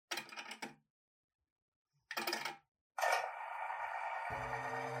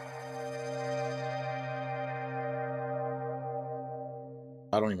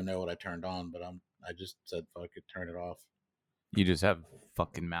I don't even know what I turned on, but I just said fuck it, turn it off. You just have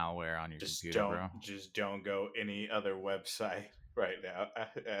fucking malware on your computer, bro. Just don't go any other website right now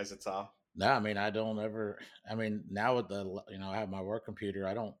as it's off. No, I mean, I don't ever. I mean, now with the I have my work computer.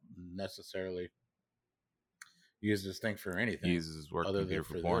 I don't necessarily use this thing for anything. He uses his work computer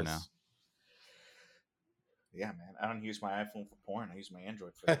for porn now. Yeah, man. I don't use my iPhone for porn. I use my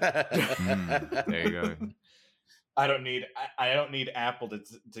Android for that. There you go. I don't need Apple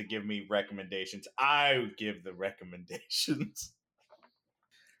to give me recommendations. I would give the recommendations.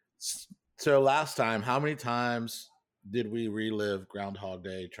 So last time, how many times did we relive Groundhog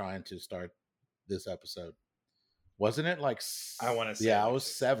Day trying to start this episode? Wasn't it like I want to say I was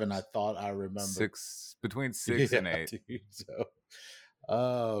 7. I thought I remember between 6 and 8. Dude, so,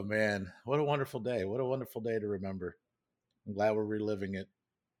 oh man, what a wonderful day! What a wonderful day to remember. I'm glad we're reliving it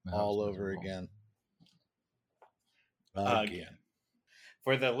all over again. Again.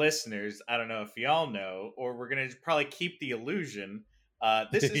 For the listeners, I don't know if y'all know, or we're going to probably keep the illusion.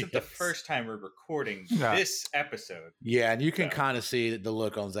 This isn't the first time we're recording this episode. Yeah, and you can kind of see the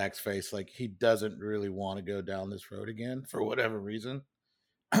look on Zach's face. Like, he doesn't really want to go down this road again for whatever reason.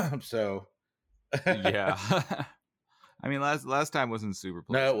 So, yeah. I mean, last time wasn't super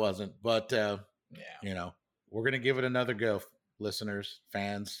pleasant. No, it wasn't. But, we're going to give it another go, listeners,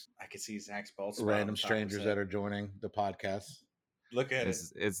 fans. I can see Zach's balls. Random strangers that are joining the podcast. Look at it.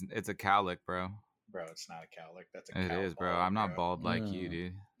 It's a cowlick, bro. Bro, it's not a cowlick. That's a It is, bro. I'm not bald like you,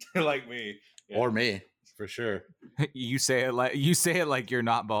 dude. Like me. Yeah. Or me, for sure. You say it like you're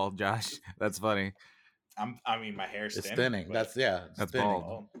not bald, Josh. That's funny. I mean, my hair's thinning. It's thinning. That's thinning.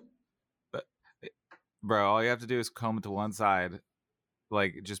 Bald. But, bro, all you have to do is comb it to one side.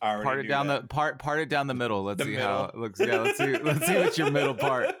 Like, just part it down the middle. Let's see how it looks. Yeah, let's see what your middle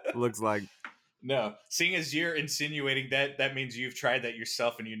part looks like. No, seeing as you're insinuating that means you've tried that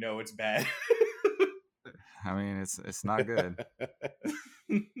yourself and you know it's bad. I mean, it's not good.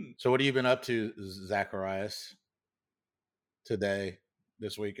 So what have you been up to, Zacharias,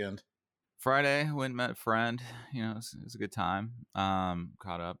 this weekend? Friday, went and met a friend. It was a good time.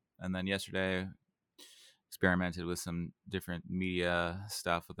 Caught up. And then yesterday, experimented with some different media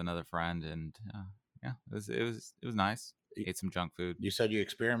stuff with another friend. And it was nice. Ate some junk food. You said you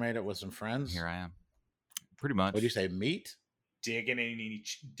experimented with some friends? Here I am. Pretty much. What did you say, meat? Digging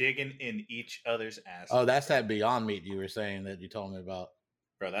in each other's ass. Oh, that's that Beyond Meat you were saying that you told me about.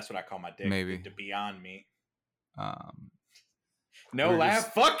 Bro, that's what I call my dick. Maybe. The Beyond Meat. No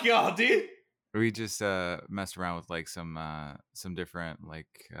laugh. Fuck y'all, dude. We just messed around with like some different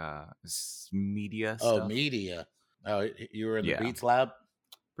like media stuff. Oh, media. Oh, you were in the Beats lab?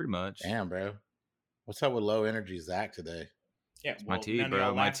 Pretty much. Damn, bro. What's up with low energy Zach today? Yeah, my tea,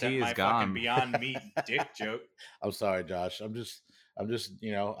 bro. My tea is gone. Beyond Meat dick joke. I'm sorry, Josh. I'm just. I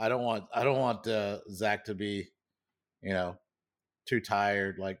don't want Zach to be, too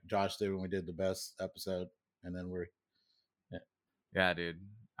tired like Josh did when we did the best episode, and then we're. Yeah, dude.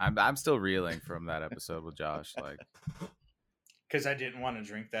 I'm still reeling from that episode with Josh, like. Because I didn't want to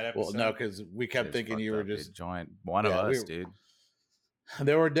drink that episode. Well, no, because we kept thinking you were just joint one of us, dude.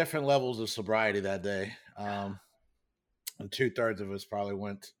 There were different levels of sobriety that day. And 2/3 of us probably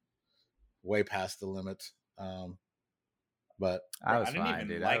went way past the limit. But I was fine,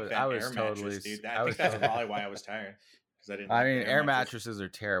 dude. I was totally. Dude. I think that's probably why I was tired. I mean, air mattresses are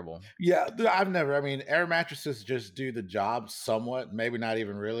terrible. Yeah, air mattresses just do the job somewhat, maybe not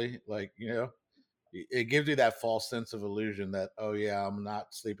even really. Like, it gives you that false sense of illusion that, oh yeah, I'm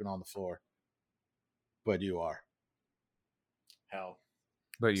not sleeping on the floor, but you are. Hell.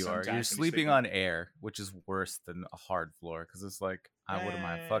 But you are. You're sleeping on air, which is worse than a hard floor. Because it's like, what am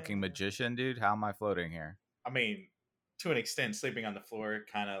I, a fucking magician, dude? How am I floating here? I mean, to an extent, sleeping on the floor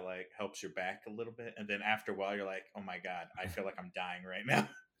kind of like helps your back a little bit. And then after a while, you're like, oh my God, I feel like I'm dying right now.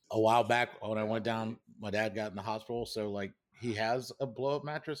 A while back when I went down, my dad got in the hospital. So like he has a blow up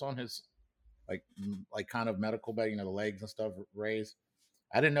mattress on his like kind of medical bed, the legs and stuff raised.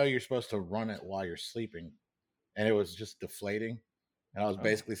 I didn't know you're supposed to run it while you're sleeping. And it was just deflating. And I was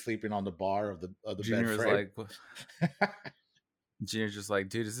basically sleeping on the bar of the Junior bed frame. Junior's just like,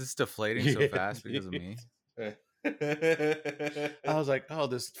 dude, is this deflating so fast because of me? I was like,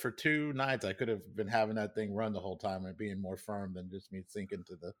 this for 2 nights I could have been having that thing run the whole time and being more firm than just me sinking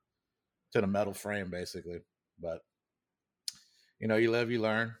to the metal frame, basically. But you live, you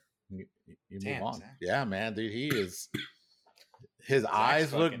learn, you move on. Zach. Yeah, man, dude, he is. His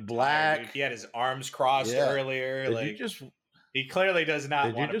eyes look black. Tired, he had his arms crossed earlier. He clearly does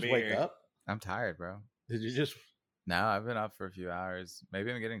not want to be here. Did you just wake up? I'm tired, bro. Did you just? No, I've been up for a few hours.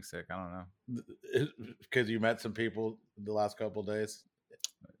 Maybe I'm getting sick. I don't know. Because you met some people the last couple of days.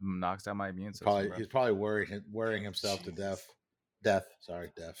 knocks down my immune system. Probably bro. he's probably worrying himself to death. Death.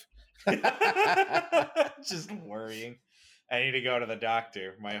 Just worrying. I need to go to the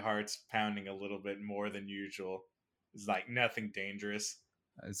doctor. My heart's pounding a little bit more than usual. It's like nothing dangerous.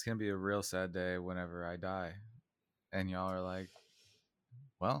 It's gonna be a real sad day whenever I die, and y'all are like,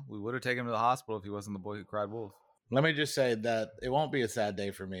 "Well, we would have taken him to the hospital if he wasn't the boy who cried wolf." Let me just say that it won't be a sad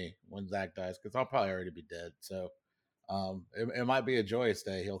day for me when Zach dies because I'll probably already be dead. So it might be a joyous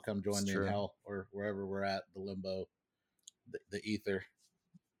day. He'll come join me in hell or wherever we're at, the limbo, the ether.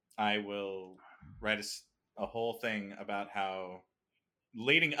 I will write a whole thing about how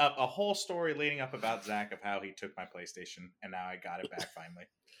a whole story leading up about Zach of how he took my PlayStation and now I got it back finally.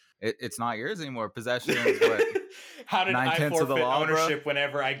 It's not yours anymore. Possession is what? How did I forfeit ownership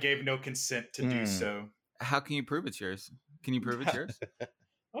whenever I gave no consent to do so? How can you prove it's yours? Can you prove it's yours?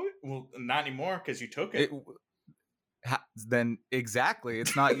 Oh, well, not anymore because you took it. Then exactly,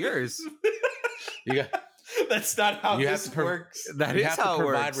 it's not yours. That's not how this works. That is how it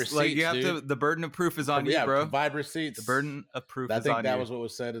works. Receipts, like you have to. The burden of proof is on you, bro. Provide receipts. The burden of proof is on you. I think that was what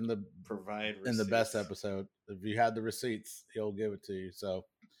was said in the provide receipts. In the best episode. If you had the receipts, he'll give it to you. So,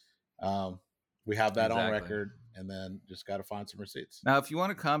 we have that on record, and then just got to find some receipts. Now, if you want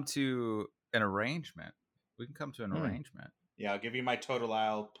to come to an arrangement, we can come to an arrangement. Yeah, I'll give you my Total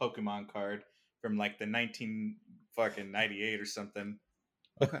Isle Pokemon card from like the 1998 or something.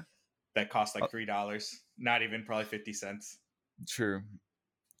 Okay. That cost like $3. Not even probably 50 cents. True.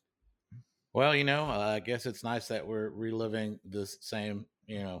 Well, I guess it's nice that we're reliving this same,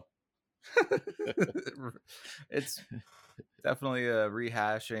 It's definitely a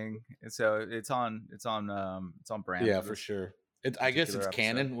rehashing. So it's on brand. Yeah, for sure. I guess it's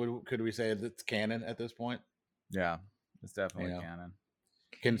canon. Could we say it's canon at this point? Yeah, it's definitely canon.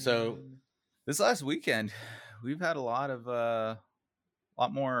 So this last weekend, we've had a lot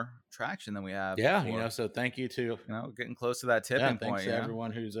more traction than we have. Yeah, before. So thank you to getting close to that tipping point. Thanks to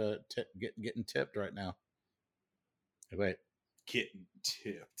everyone who's getting tipped right now. Wait, getting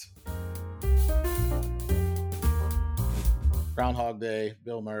tipped. Groundhog Day,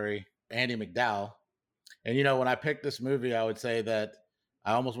 Bill Murray, Andy McDowell. And when I picked this movie, I would say that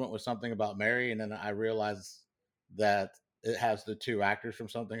I almost went with Something About Mary, and then I realized that it has the two actors from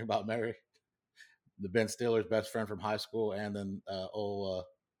Something About Mary. The Ben Stiller's best friend from high school, and then old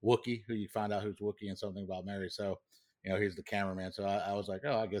Wookie, who you find out who's Wookie in Something About Mary. So, he's the cameraman. So I was like,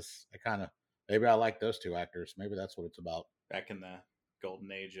 I guess maybe I like those two actors. Maybe that's what it's about. Back in the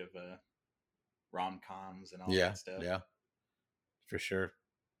golden age of rom-coms and all that stuff. Yeah, for sure.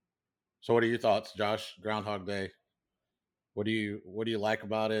 So what are your thoughts, Josh? Groundhog Day. What do you like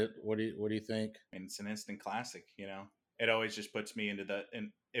about it? What do you think? I mean, it's an instant classic, It always just puts me into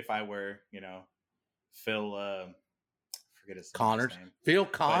if I were, Phil forget his Connors. name. Phil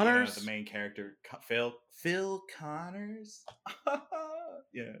Connors? The main character, Phil Connors.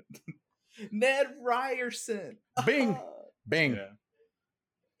 Yeah. Ned Ryerson. Bing. Bing.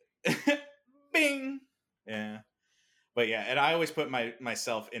 Yeah. Bing. Yeah. But yeah, and I always put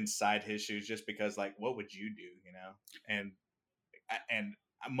myself inside his shoes just because, like, what would you do, And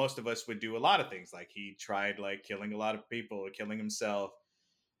most of us would do a lot of things. Like, he tried, like, killing a lot of people, killing himself,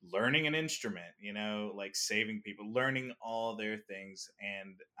 learning an instrument, like saving people, learning all their things.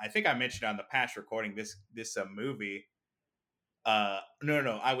 And I think I mentioned on the past recording this movie.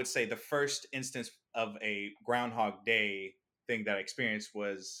 No, I would say the first instance of a Groundhog Day thing that I experienced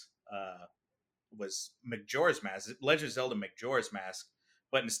was Majora's Mask, Legend of Zelda Majora's Mask,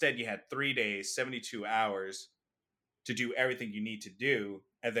 but instead you had 3 days, 72 hours to do everything you need to do,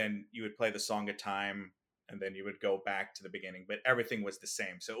 and then you would play the Song of Time, and then you would go back to the beginning, but everything was the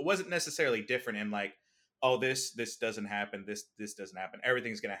same. So it wasn't necessarily different in like, oh, this doesn't happen, this doesn't happen.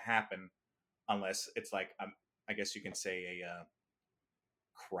 Everything's going to happen unless it's like, I guess you can say a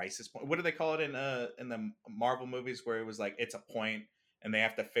crisis point. What do they call it in the Marvel movies where it was like, it's a point and they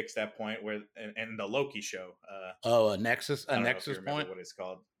have to fix that point where, and the Loki show. A nexus point? What it's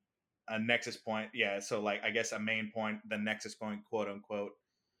called. A nexus point. Yeah. So like, I guess a main point, the nexus point, quote unquote.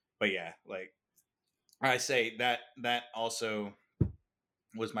 But yeah, like I say that also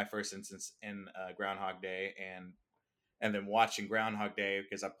was my first instance in Groundhog Day, and then watching Groundhog Day,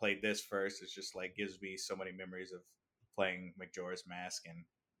 because I played this first, it's just like gives me so many memories of playing Majora's Mask, and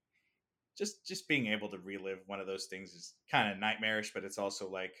just being able to relive one of those things is kind of nightmarish, but it's also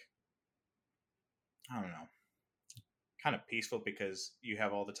like, I don't know, kind of peaceful because you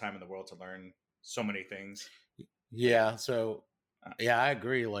have all the time in the world to learn so many things. Yeah. So yeah, I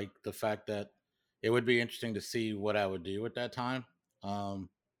agree. Like the fact that it would be interesting to see what I would do at that time.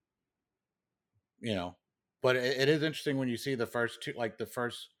 But it is interesting when you see the first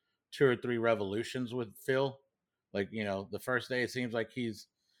two or three revolutions with Phil. Like, the first day it seems like he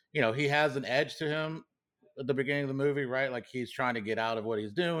has an edge to him at the beginning of the movie, right? Like he's trying to get out of what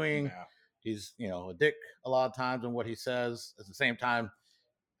he's doing. Yeah. He's, a dick a lot of times in what he says. At the same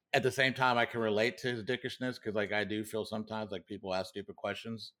time, I can relate to his dickishness because, like, I do feel sometimes like people ask stupid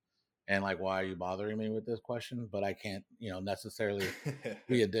questions and like, why are you bothering me with this question? But I can't, necessarily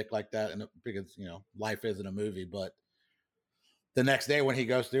be a dick like that, and because life isn't a movie. But the next day when he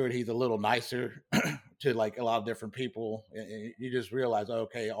goes through it, he's a little nicer to like a lot of different people, and you just realize,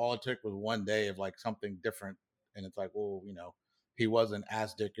 okay, all it took was one day of like something different, and it's like, well, he wasn't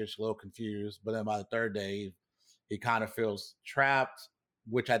as dickish, a little confused, but then by the third day, he kind of feels trapped,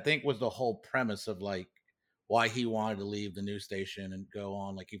 which I think was the whole premise of like why he wanted to leave the news station and go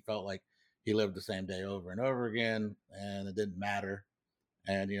on. Like he felt like he lived the same day over and over again, and it didn't matter.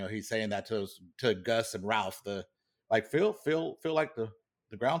 And he's saying that to Gus and Ralph, the like feel like the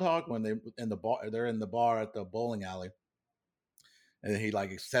groundhog when they're in the bar at the bowling alley, and he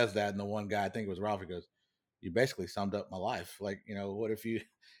like says that, and the one guy, I think it was Ralph, he goes, "You basically summed up my life. Like, what if you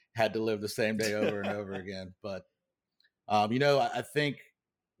had to live the same day over and over again?" But I think,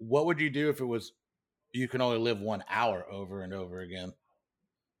 what would you do if it was you can only live 1 hour over and over again?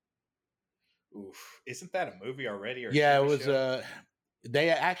 Oof. Isn't that a movie already or a Yeah, it TV was. show? They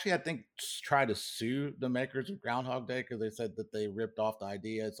actually, I think, tried to sue the makers of Groundhog Day because they said that they ripped off the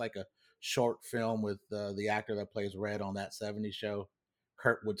idea. It's like a short film with the actor that plays Red on that '70s show,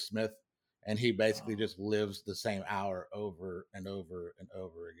 Kurtwood Smith, and he basically Oh. just lives the same hour over and over and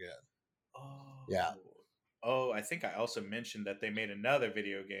over again. Yeah. Oh. Oh, I think I also mentioned that they made another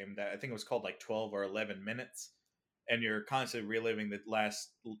video game that I think it was called like 12 or 11 minutes. And you're constantly reliving the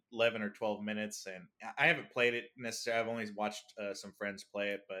last 11 or 12 minutes. And I haven't played it necessarily. I've only watched some friends play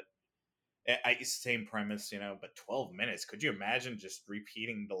it, but same premise, but 12 minutes. Could you imagine just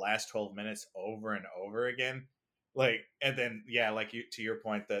repeating the last 12 minutes over and over again? Like, and then, yeah, like to your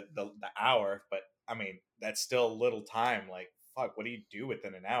point, the hour, but I mean, that's still little time. Like, fuck, what do you do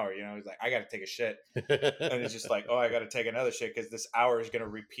within an hour? He's like, I got to take a shit. And it's just like, oh, I got to take another shit because this hour is going to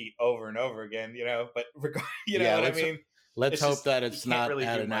repeat over and over again, but you know Yeah, what I mean? let's It's hope just, that you it's can't not really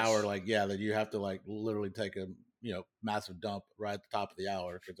at do an much. hour, like, yeah, that you have to like literally take a massive dump right at the top of the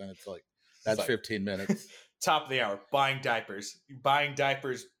hour, because then it's like It's that's like 15 minutes. top of the hour, buying diapers,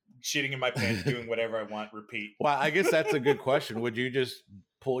 shitting in my pants, doing whatever I want, repeat. Well, I guess that's a good question. Would you just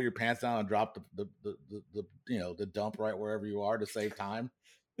pull your pants down and drop the dump right wherever you are to save time?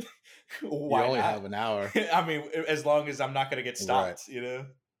 Why You only not? have an hour. I mean, as long as I'm not going to get Right. stopped,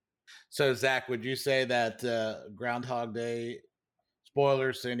 So, Zach, would you say that Groundhog Day,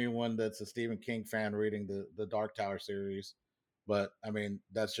 spoilers to anyone that's a Stephen King fan reading the Dark Tower series, but I mean,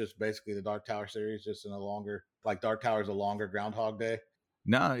 that's just basically the Dark Tower series, just in a longer, like Dark Tower is a longer Groundhog Day?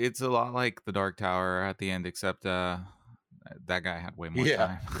 No, it's a lot like the Dark Tower at the end, except that guy had way more Yeah.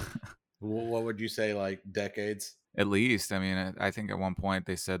 time. What would you say, like decades? At least, I mean, I think at one point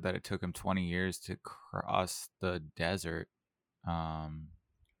they said that it took him 20 years to cross the desert.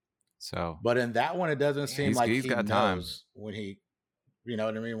 So, But in that one, it doesn't seem like he's he got time. knows when he, you know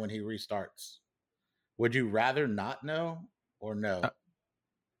what I mean, when he restarts. Would you rather not know or know?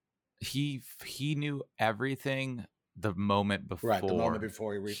 He knew everything the moment before. Right, the moment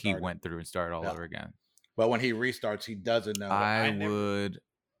before he he restarted. went through and started all over again. But when he restarts, he doesn't know. I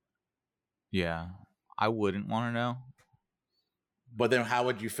wouldn't want to know. But then how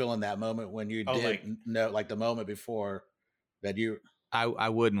would you feel in that moment when you did know, like the moment before that you... I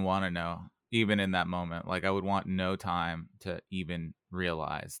wouldn't want to know, even in that moment. Like, I would want no time to even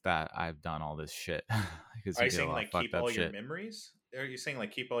realize that I've done all this shit. Are you saying like keep all your memories? Are you saying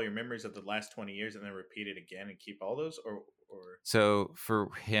like keep all your memories of the last 20 years and then repeat it again and keep all those? Or So for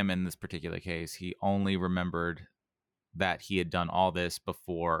him in this particular case, he only remembered that he had done all this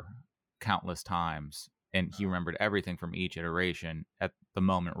before countless times, and he remembered everything from each iteration at the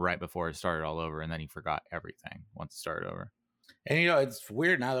moment right before it started all over, and then he forgot everything once it started over. And it's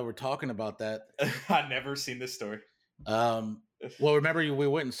weird now that we're talking about that. I've never seen this story. Well, remember we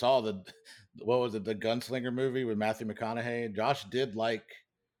went and saw the Gunslinger movie with Matthew McConaughey. Josh did like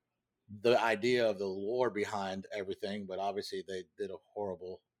the idea of the lore behind everything, but obviously they did a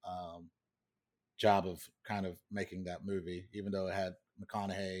horrible job of kind of making that movie, even though it had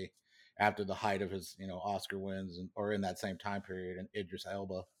McConaughey after the height of his Oscar wins, or in that same time period, and Idris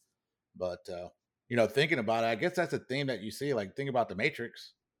Elba. But thinking about it, I guess that's a theme that you see. Like, think about The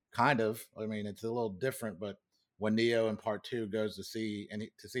Matrix, kind of. I mean, it's a little different, but when Neo in part 2 goes to see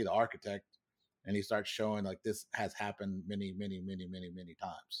the architect, and he starts showing like this has happened many, many, many, many, many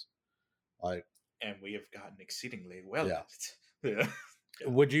times. Like, and we have gotten exceedingly well Yeah. at it. Yeah.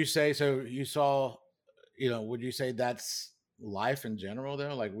 Would you say so? You saw, would you say that's life in general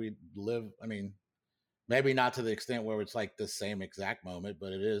though? Like we live, I mean, maybe not to the extent where it's like the same exact moment,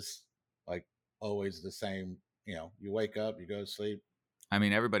 but it is like always the same. You wake up, you go to sleep. I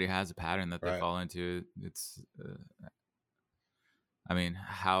mean, everybody has a pattern that they Right. fall into. It's, I mean,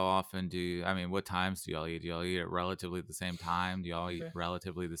 how often what times do y'all eat? Do y'all eat at relatively the same time? Do y'all eat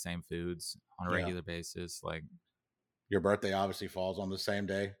relatively the same foods on a Yeah. regular basis? Like, Your birthday obviously falls on the same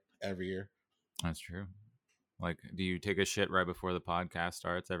day every year. that's true. Like, do you take a shit right before the podcast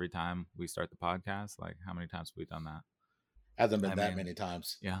starts every time we start the podcast? Like, how many times have we done that? Hasn't been that many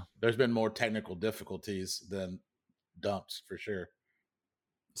times. Yeah. There's been more technical difficulties than dumps for sure.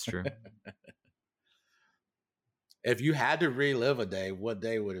 It's true. If you had to relive a day, what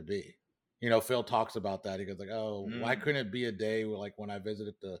day would it be? Phil talks about that. He goes like, "Oh, why couldn't it be a day where, like when I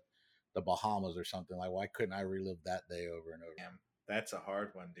visited the Bahamas or something? Like, why couldn't I relive that day over and over?" Damn, that's a hard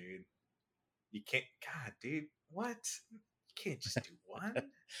one, dude. You can't. God, dude, what? You can't just do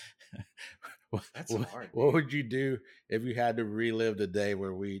one. That's hard. What would you do if you had to relive the day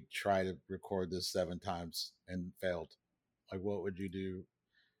where we tried to record this 7 times and failed? Like, what would you do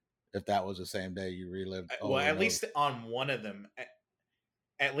if that was the same day you relived? Well, at least on one of them.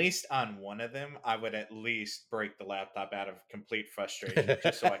 At least on one of them, I would at least break the laptop out of complete frustration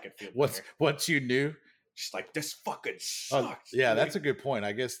just so I could feel better. Once you knew, just like, this fucking sucks. Yeah, that's a good point.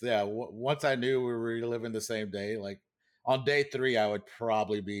 I guess, yeah, once I knew we were reliving the same day, like on day 3, I would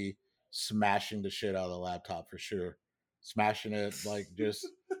probably be smashing the shit out of the laptop for sure. Smashing it, like just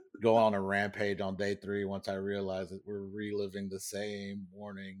going on a rampage on day 3 once I realized that we're reliving the same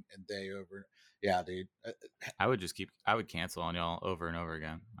morning and day over. Yeah, dude. I would cancel on y'all over and over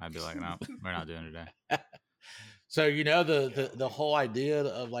again. I'd be like, no, we're not doing it today. So, the whole idea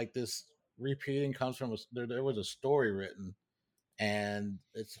of like this repeating comes from there was a story written, and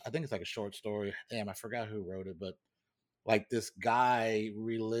I think it's like a short story. Damn, I forgot who wrote it, but like this guy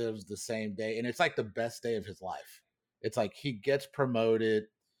relives the same day, and it's like the best day of his life. It's like he gets promoted,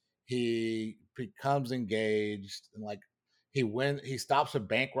 he becomes engaged, and like he stops a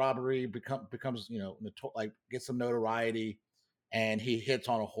bank robbery, becomes like gets some notoriety, and he hits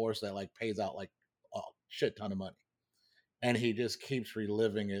on a horse that like pays out like a shit ton of money, and he just keeps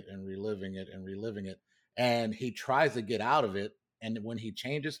reliving it and reliving it and reliving it, and he tries to get out of it. And when he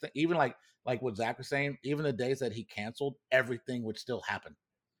changes even like what Zach was saying, even the days that he canceled, everything would still happen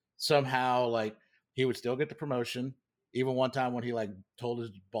somehow. Like he would still get the promotion. Even one time when he like told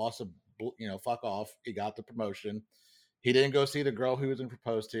his boss to fuck off, he got the promotion. He didn't go see the girl who was going to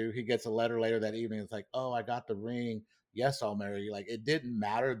propose to. He gets a letter later that evening. It's like, "Oh, I got the ring. Yes, I'll marry you." Like it didn't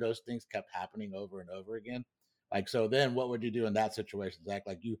matter. Those things kept happening over and over again. Like, so then what would you do in that situation, Zach?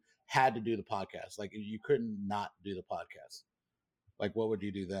 Like you had to do the podcast. Like you couldn't not do the podcast. Like what would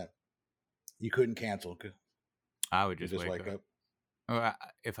you do then? You couldn't cancel. I would just wake up.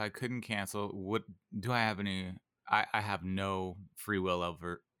 If I couldn't cancel, do I have any? I have no free will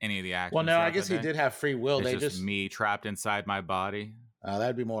over any of the actions. Well, no, I guess he did have free will. It's just me trapped inside my body.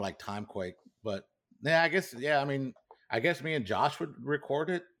 That'd be more like Timequake. But yeah, I guess, yeah, I mean, I guess me and Josh would record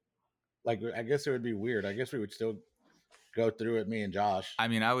it. Like, I guess it would be weird. I guess we would still go through it, me and Josh. I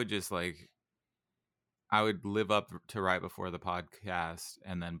mean, I would just I would live up to right before the podcast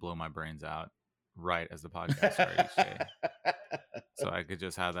and then blow my brains out right as the podcast started each day. So I could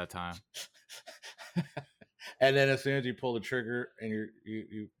just have that time. And then as soon as you pull the trigger and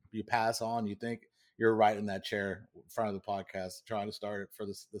you pass on, you think you're right in that chair in front of the podcast, trying to start it for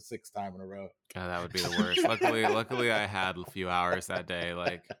the 6th time in a row. God, that would be the worst. Luckily, I had a few hours that day.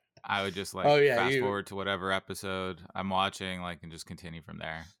 Like I would just fast forward to whatever episode I'm watching, like, and just continue from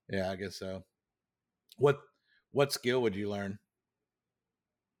there. Yeah, I guess so. What skill would you learn?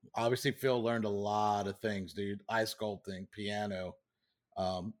 Obviously, Phil learned a lot of things, dude. Ice sculpting, piano.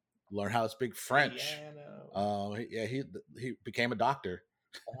 Learn how to speak French. He became a doctor.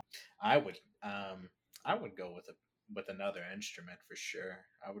 I would go with another instrument for sure.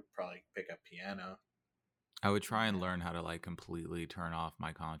 I would probably pick up piano. I would try and learn how to like completely turn off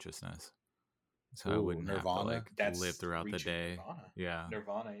my consciousness, so I wouldn't Nirvana. have to like live throughout the day. Nirvana. Yeah,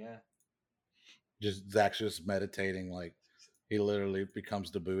 Nirvana. Yeah. Zach's just meditating, like he literally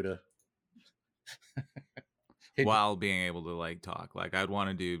becomes the Buddha. While being able to like talk. Like I'd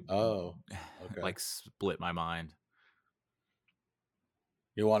want to do like split my mind.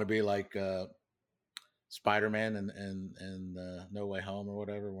 You want to be like Spider-Man and No Way Home or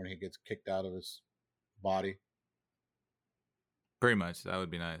whatever, when he gets kicked out of his body. Pretty much. That would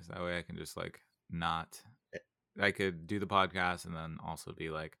be nice. That way I can just like not, I could do the podcast and then also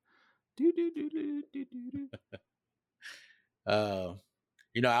be like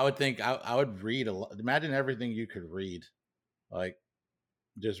I would think I would read a lot. Imagine everything you could read, like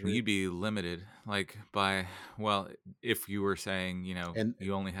just read. You'd be limited, like by if you were saying, And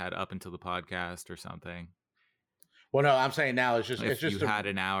you only had up until the podcast or something. well, no, I'm saying now it's If you had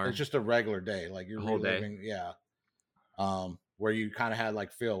an hour, it's just a regular day, like you're a whole day. reliving, yeah. Where you kind of had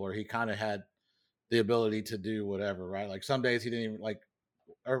like Phil, where he kind of had the ability to do whatever, right? Like some days he didn't even like,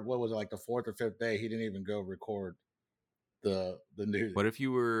 or what was it, like the fourth or fifth day he didn't even go record the news. What if it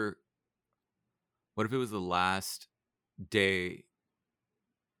was the last day?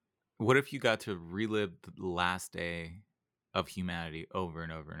 What if you got to relive the last day of humanity over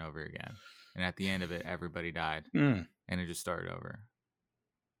and over and over again, and at the end of it, everybody died, and it just started over?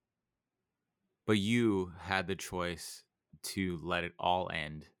 But you had the choice to let it all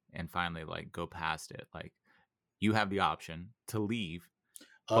end and finally like go past it. Like you have the option to leave,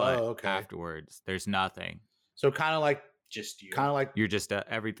 but afterwards there's nothing. So kind of like just you. Kind of like you're just dead.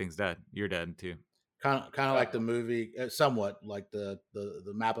 Everything's dead. You're dead too. Kind of like the movie, somewhat like the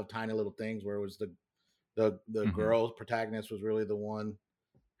map of tiny little things, where it was the girl protagonist was really the one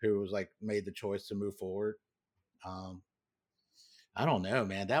who was like made the choice to move forward. I don't know,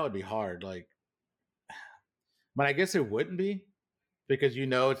 man. That would be hard. Like, but I guess it wouldn't be, because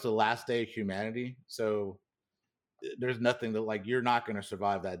it's the last day of humanity. So there's nothing that, like, you're not going to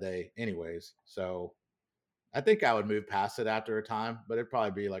survive that day anyways. So I think I would move past it after a time, but it'd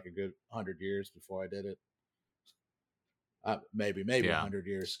probably be like a good 100 years before I did it. Maybe 100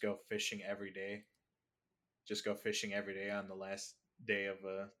 years. Just go fishing every day. Just go fishing every day on the last day of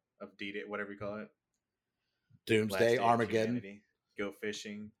D-Day, whatever you call it. Doomsday, Armageddon. Go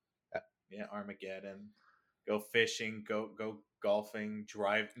fishing. Yeah, Armageddon. Go fishing. Go golfing.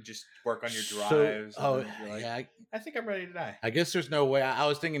 Drive. Just work on your drives. I think I'm ready to die. I guess there's no way. I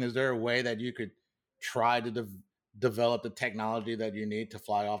was thinking, is there a way that you could try to develop the technology that you need to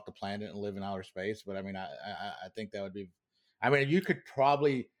fly off the planet and live in outer space? But I mean, I think that would be. I mean, you could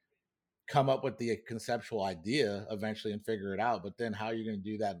probably come up with the conceptual idea eventually and figure it out. But then, how are you going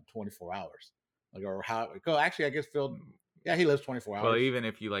to do that in 24 hours? Like, or how? Actually, I guess Phil. Yeah, he lives 24 hours. Well, even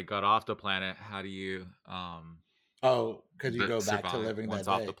if you like got off the planet, how do you? Because you go back to living once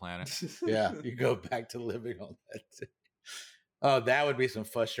that off day. the planet. Yeah, you go back to living on that day. Oh, that would be some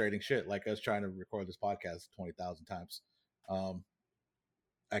frustrating shit. Like us trying to record this podcast 20,000 times.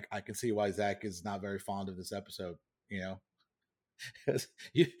 I can see why Zach is not very fond of this episode.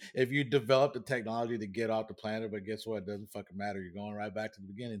 If you develop the technology to get off the planet, but guess what? It doesn't fucking matter. You're going right back to the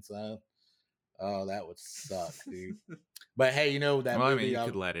beginning, son. Oh, that would suck, dude. But hey, that movie. I mean, you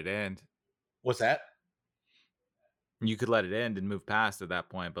could let it end. What's that? You could let it end and move past at that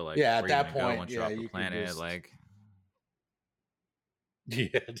point, but like, yeah, at that point, once you're off the planet, like,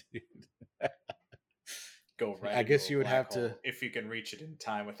 yeah, dude. Go right. I guess you would have to, if you can reach it in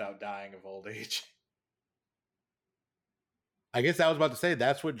time without dying of old age. I guess I was about to say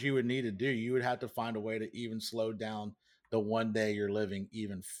that's what you would need to do. You would have to find a way to even slow down the one day you're living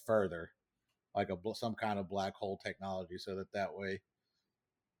even further, like some kind of black hole technology, so that way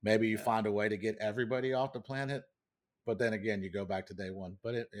maybe you find a way to get everybody off the planet. But then again, you go back to day one.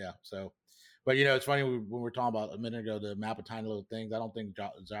 But it's funny when we were talking about a minute ago, the map of tiny little things. I don't think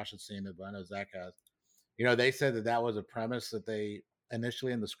Josh has seen it, but I know Zach has. They said that was a premise that they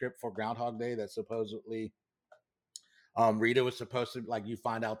initially in the script for Groundhog Day, that supposedly Rita was supposed to, like, you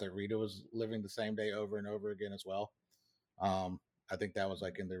find out that Rita was living the same day over and over again as well. I think that was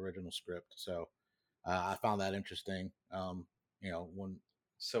like in the original script. So I found that interesting.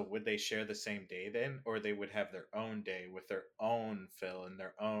 So would they share the same day then, or they would have their own day with their own Phil and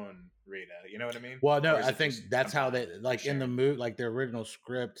their own Rita? You know what I mean? Well, no, I think that's how they, like, in the movie, like the original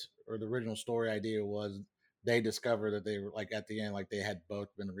script or the original story idea was they discovered that they were, like, at the end, like they had both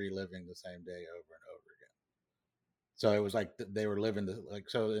been reliving the same day over and over again. So it was like they were living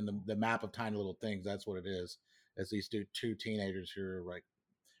so in the map of tiny little things, that's what it is. It's these two teenagers who are like,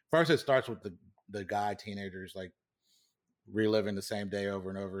 first it starts with the guy teenagers like reliving the same day over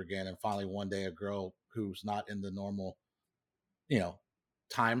and over again, and finally one day a girl who's not in the normal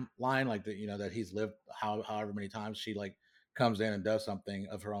timeline, like that he's lived however many times, she like comes in and does something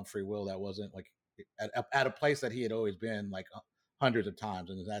of her own free will that wasn't like at a place that he had always been like hundreds of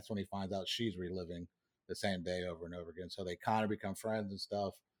times, and that's when he finds out she's reliving the same day over and over again. So they kind of become friends and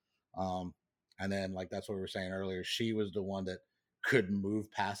stuff, and then, like, that's what we were saying earlier, she was the one that could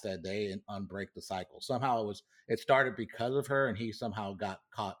move past that day and unbreak the cycle. Somehow it started because of her, and he somehow got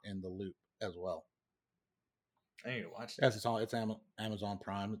caught in the loop as well. I need to watch that. Yes, it's Amazon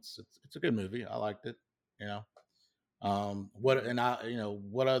Prime. It's a good movie. I liked it.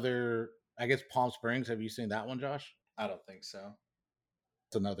 What other? I guess Palm Springs. Have you seen that one, Josh? I don't think so.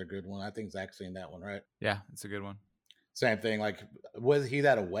 It's another good one. I think Zach's seen that one, right? Yeah, it's a good one. Same thing. Like, was he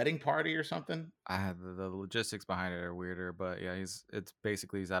at a wedding party or something? I had the logistics behind it are weirder, but yeah, it's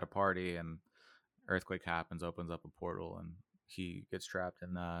basically he's at a party and earthquake happens, opens up a portal, and he gets trapped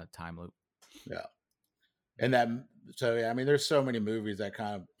in a time loop. Yeah. And that, so yeah, I mean, there's so many movies that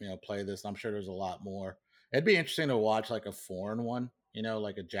kind of play this. I'm sure there's a lot more. It'd be interesting to watch like a foreign one,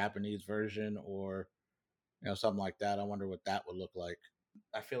 like a Japanese version or something like that. I wonder what that would look like.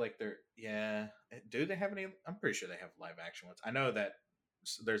 I feel like do they have any? I'm pretty sure they have live action ones. I know that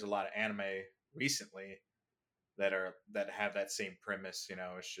there's a lot of anime recently that have that same premise.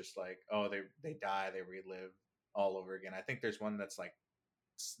 It's just like, oh, they die, they relive all over again. I think there's one that's like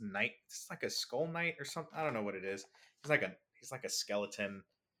Knight. It's like a Skull Knight or something. I don't know what it is. He's like a skeleton,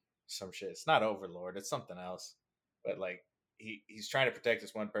 some shit. It's not Overlord. It's something else. But like he's trying to protect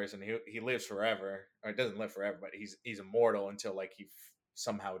this one person. He lives forever, or doesn't live forever, but he's immortal until like he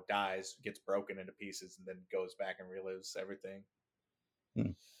somehow dies, gets broken into pieces, and then goes back and relives everything.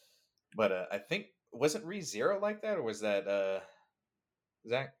 But I think wasn't ReZero like that, or was that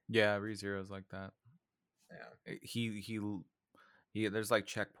Zach? Yeah, ReZero's like that. Yeah, he there's like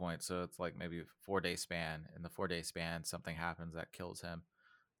checkpoints, so it's like maybe a 4-day span. In the 4-day span, something happens that kills him.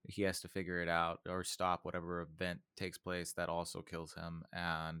 He has to figure it out or stop whatever event takes place that also kills him.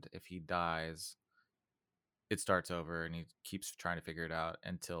 And if he dies, it starts over, and he keeps trying to figure it out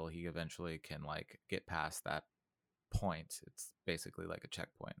until he eventually can like get past that point. It's basically like a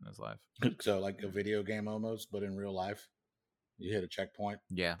checkpoint in his life. So like a video game almost, but in real life, you hit a checkpoint.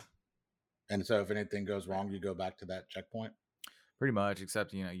 Yeah. And so if anything goes wrong, you go back to that checkpoint. Pretty much,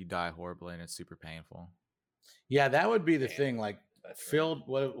 except you die horribly and it's super painful. Yeah, that would be the thing. Like filled,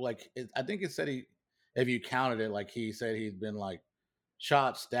 I think it said if you counted it, like he said he'd been like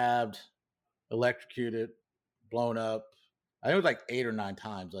shot, stabbed, electrocuted, blown up. I think it was like 8 or 9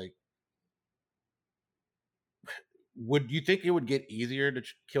 times. Like, would you think it would get easier to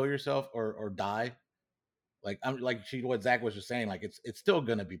kill yourself or die? Like what Zach was just saying. Like it's still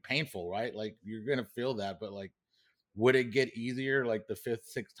gonna be painful, right? Like you're gonna feel that, but like, would it get easier like the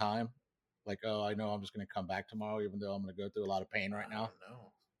 5th, 6th time? Like, oh, I know I'm just gonna come back tomorrow, even though I'm gonna go through a lot of pain right now. I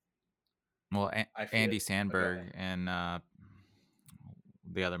don't know. Well, Andy Samberg and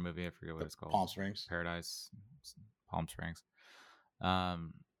the other movie, I forget what it's called. Palm Springs. Paradise, Palm Springs.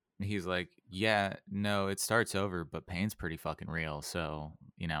 He's like, yeah, no, it starts over, but pain's pretty fucking real. So,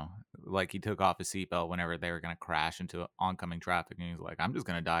 like he took off his seatbelt whenever they were going to crash into oncoming traffic. And he's like, I'm just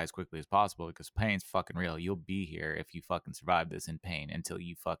going to die as quickly as possible because pain's fucking real. You'll be here if you fucking survive this in pain until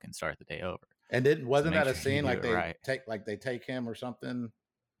you fucking start the day over. And wasn't that a scene like they take him or something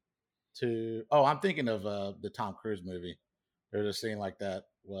to, I'm thinking of the Tom Cruise movie. There's a scene like that.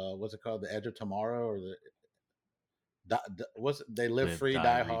 Well, what's it called? The Edge of Tomorrow, or they live free,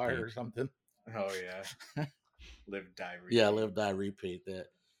 die hard, or something? Oh yeah, live, die, repeat. Yeah, live, die, repeat. That.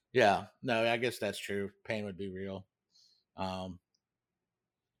 Yeah, no, I guess that's true. Pain would be real. Damn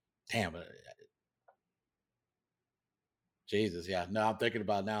it, Jesus, yeah. No, I'm thinking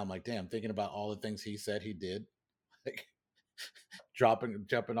about it now. I'm like, damn, thinking about all the things he said he did, like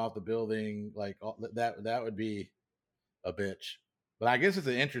jumping off the building, like all, that would be a bitch. But I guess it's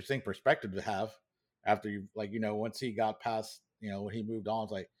an interesting perspective to have after you, like, once he got past, when he moved on,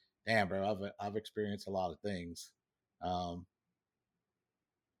 it's like, damn, bro, I've experienced a lot of things.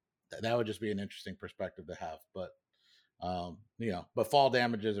 That would just be an interesting perspective to have. But, but fall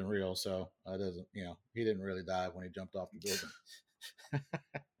damage isn't real. So it doesn't, he didn't really die when he jumped off the building.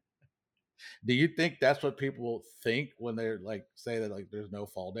 Do you think that's what people think when they're like, say that like there's no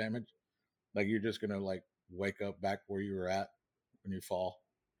fall damage? Like you're just going to like wake up back where you were at when you fall?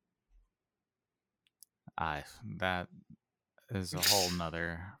 That is a whole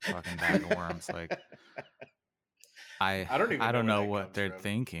nother fucking bag of worms. Like I don't know what they're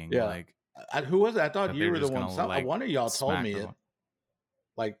thinking. Yeah. Like who was it? I thought you were the one. One of y'all told me it.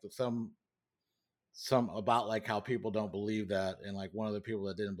 Like some about like how people don't believe that, and like one of the people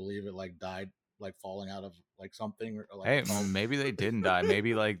that didn't believe it like died like falling out of like something. Or, like, hey, maybe they didn't die.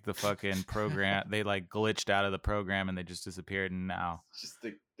 Maybe like the fucking program, they like glitched out of the program and they just disappeared, and now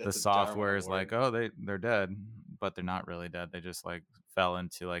the software is like, oh, they're dead, but they're not really dead. They just like fell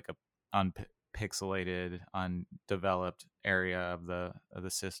into like a unpixelated, undeveloped area of the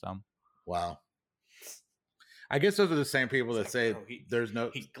system. Wow. I guess those are the same people that say he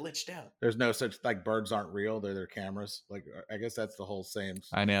glitched out. There's no such, like, birds aren't real. They're their cameras. Like, I guess that's the whole same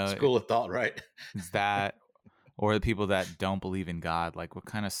school of thought, right? Is that, Or the people that don't believe in God. Like, what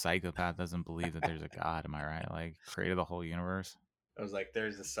kind of psychopath doesn't believe that there's a God? Am I right? Like, created the whole universe. I was like,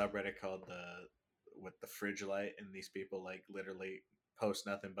 there's a subreddit called the with the fridge light, and these people like literally post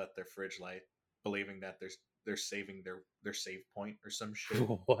nothing but their fridge light, believing that they're saving their save point or some shit.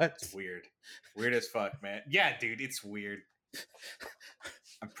 What? It's weird as fuck, man. Yeah, dude, it's weird.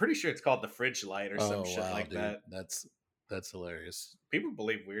 I'm pretty sure it's called the fridge light or some shit like dude. that. That's hilarious. People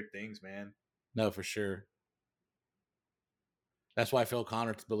believe weird things, man. No, for sure. That's why Phil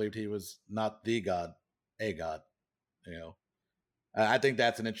Connors believed he was not the God, a God. You know, I think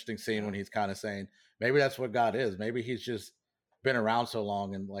that's an interesting scene when he's kind of saying maybe that's what God is. Maybe he's just been around so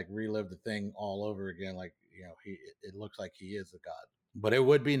long and like relived the thing all over again. Like, you know, it looks like he is a God. But it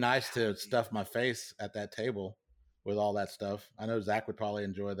would be nice to stuff my face at that table with all that stuff. I know Zach would probably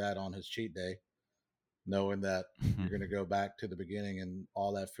enjoy that on his cheat day, knowing that you're going to go back to the beginning and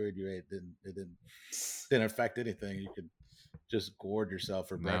all that food you ate didn't affect anything. You could just gourd yourself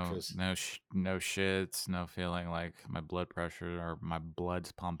for breakfast. No shits, no feeling like my blood pressure or my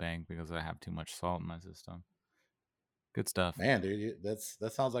blood's pumping because I have too much salt in my system. Good stuff. Man, dude,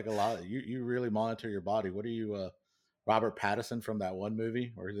 that sounds like a lot. You really monitor your body. What are you, Robert Pattinson from that one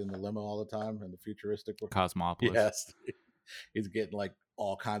movie where he's in the limo all the time and the futuristic Cosmopolis? Yes, he's getting like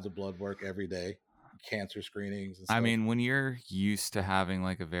all kinds of blood work every day, cancer screenings and stuff. I mean, when you're used to having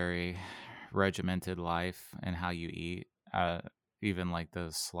like a very regimented life and how you eat, even like the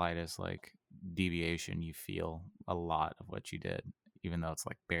slightest like deviation, you feel a lot of what you did, even though it's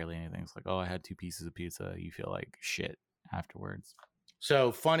like barely anything. It's like, oh, I had 2 pieces of pizza. You feel like shit afterwards.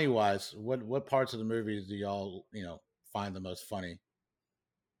 So funny wise, what parts of the movies do y'all find the most funny?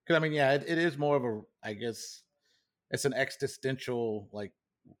 Because I mean, yeah, it is more of a, I guess it's an existential like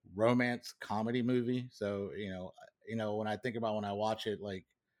romance comedy movie. So when I think about when I watch it, like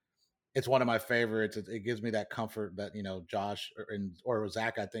it's one of my favorites. It gives me that comfort that Josh or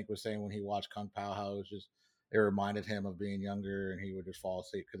Zach I think was saying when he watched Kung Pao, how it was just it reminded him of being younger and he would just fall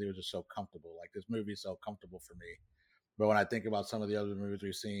asleep because he was just so comfortable. Like this movie is so comfortable for me. But when I think about some of the other movies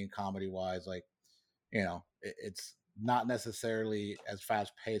we've seen comedy wise, like it's not necessarily as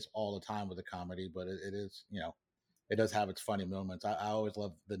fast paced all the time with the comedy, but it is it does have its funny moments. I always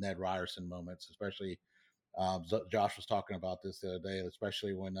love the Ned Ryerson moments, especially Josh was talking about this the other day,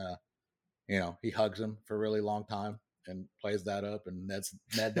 especially when he hugs him for a really long time and plays that up, and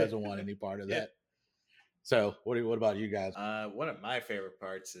Ned doesn't want any part of that. So what about you guys? One of my favorite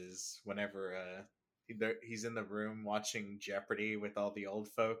parts is whenever he's in the room watching Jeopardy with all the old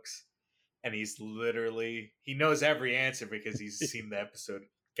folks, and he knows every answer because he's seen the episode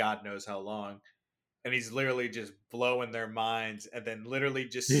God knows how long, and he's literally just blowing their minds, and then literally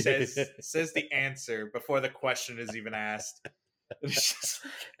just says the answer before the question is even asked.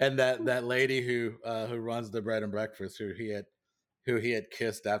 And that lady who runs the bread and breakfast, who he had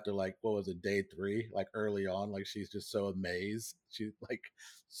kissed after like what was it, day 3, like early on, like she's just so amazed. She's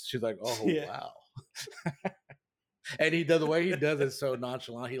like, oh wow. And he does the way he does it so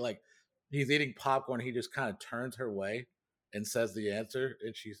nonchalant. He's eating popcorn. He just kind of turns her way and says the answer,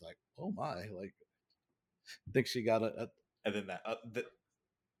 and she's like, "Oh my!" Like, I think she got and then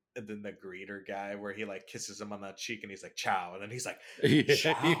and then the greeter guy where he like kisses him on the cheek and he's like "Ciao," and then he's like,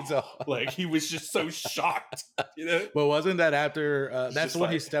 "Ciao." Like he was just so shocked, But wasn't that after? That's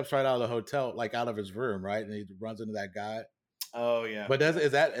when he steps right out of the hotel, like out of his room, right? And he runs into that guy. Oh yeah. But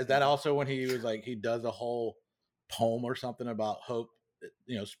is that also when he was like he does a whole poem or something about hope,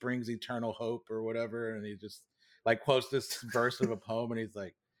 spring's eternal hope or whatever, and he just like quotes this verse of a poem, and he's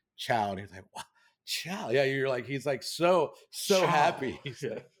like, "Ciao," and he's like, "What? Ciao?" Yeah, you're like he's like so Ciao. Happy.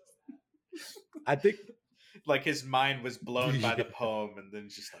 Like, I think like his mind was blown by the poem, and then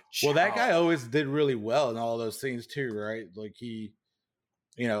just like, Ciao. Well, that guy always did really well in all those scenes too, right? Like he,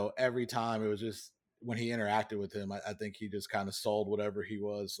 every time it was just when he interacted with him, I think he just kind of sold whatever he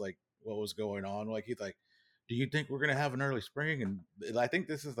was like, what was going on. Like he's like, "Do you think we're gonna have an early spring?" And I think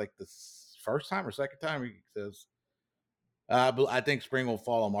this is like the first time or second time he says, "But I think spring will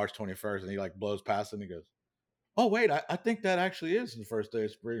fall on March 21st," and he like blows past it and he goes, "Oh wait, I think that actually is the first day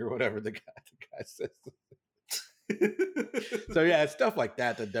of spring or whatever." The guy says. So yeah, it's stuff like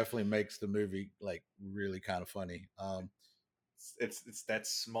that definitely makes the movie like really kind of funny. It's that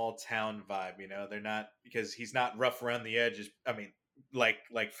small town vibe, they're not, because he's not rough around the edges. I mean, like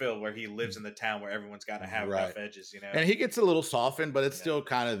Phil, where he lives in the town where everyone's got to have rough edges, and he gets a little softened, but it's still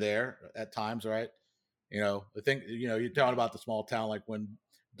kind of there at times, right? I think you're talking about the small town, like when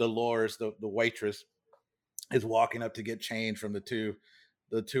Dolores, the waitress, is walking up to get change from the two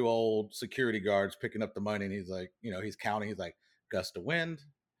old security guards picking up the money, and he's like, he's counting. He's like, gust of wind,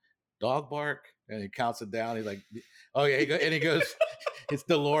 dog bark, and he counts it down. He's like, oh yeah, and he goes, it's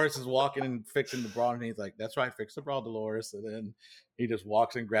Dolores is walking and fixing the bra, and he's like, that's right, fix the bra, Dolores. And then he just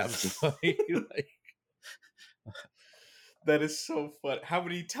walks and grabs the money. Like, that is so fun. How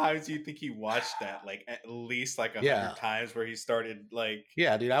many times do you think he watched that? Like at least like 100 times, where he started like.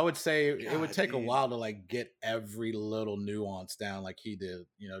 Yeah, dude. I would say God, it would take dude. a while to like get every little nuance down, like he did.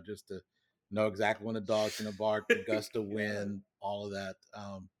 Just to know exactly when the dog's gonna bark, the gust of wind, all of that.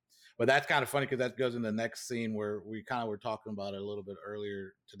 But that's kind of funny because that goes in the next scene where we kind of were talking about it a little bit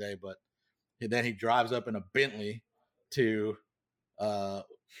earlier today. But then he drives up in a Bentley to the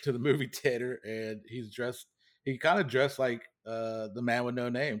movie theater, and he kind of dressed like the man with no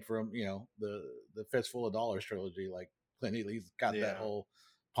name from the Fistful of Dollars trilogy. Like Clint Eastwood, he's got that whole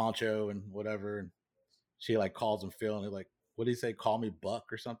poncho and whatever, and she like calls him Phil, and they're like, what did he say? Call me Buck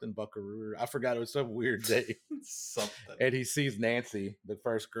or something, Buckaroo. I forgot. It was some weird day. Something. And he sees Nancy, the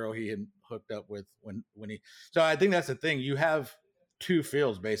first girl he had hooked up with when he. So I think that's the thing. You have two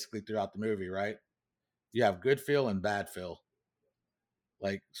Phils basically throughout the movie, right? You have good Phil and bad Phil.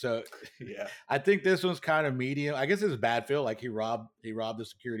 Like, so yeah, I think this one's kind of medium. I guess it's bad Phil. Like he robbed the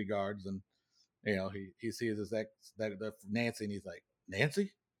security guards, and he sees his ex, that Nancy, and he's like,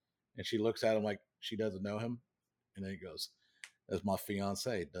 Nancy, and she looks at him like she doesn't know him, and then he goes, "That's my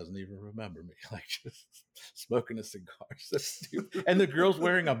fiance. Doesn't even remember me." Like just smoking a cigar. So stupid. And the girl's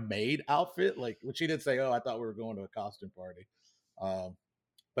wearing a maid outfit, like when she did say, "Oh, I thought we were going to a costume party."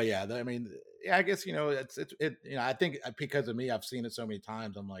 But yeah, I mean, yeah, I guess it's I think because of me, I've seen it so many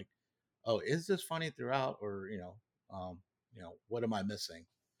times. I'm like, oh, is this funny throughout, or what am I missing?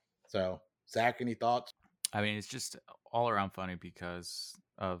 So, Zach, any thoughts? I mean, it's just all around funny because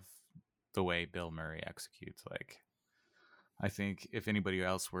of the way Bill Murray executes. Like, I think if anybody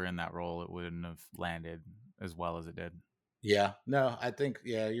else were in that role, it wouldn't have landed as well as it did. Yeah, no, I think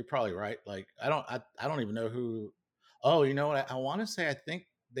you're probably right. Like, I don't even know who. Oh, you know what? I want to say I think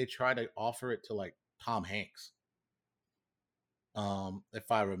they tried to offer it to like Tom Hanks.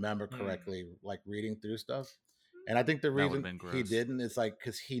 If I remember correctly, like reading through stuff. And I think the reason he didn't is like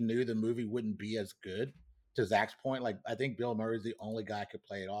because he knew the movie wouldn't be as good. To Zach's point, like I think Bill Murray's the only guy could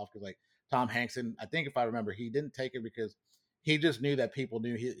play it off because like Tom Hanks, and I think if I remember, he didn't take it because he just knew that people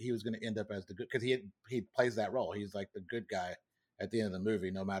knew he was going to end up as the good because he plays that role. He's like the good guy at the end of the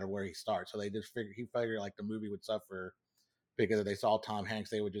movie, no matter where he starts. So they just figured like the movie would suffer because if they saw Tom Hanks,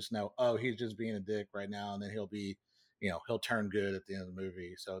 they would just know, oh, he's just being a dick right now, and then he'll be, he'll turn good at the end of the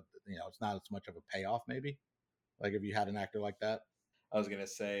movie. So it's not as much of a payoff, maybe. Like if you had an actor like that. I was gonna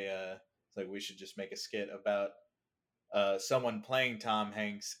say, it's like we should just make a skit about someone playing Tom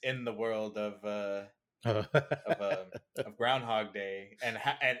Hanks in the world of Groundhog Day and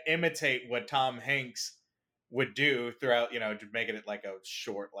imitate what Tom Hanks would do throughout, to make it like a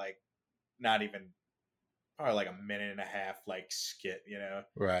short, like not even probably like a minute and a half like skit,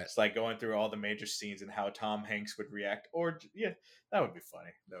 Right. It's like going through all the major scenes and how Tom Hanks would react, or that would be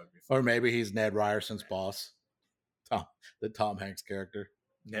funny. Or maybe he's Ned Ryerson's boss, the Tom Hanks character.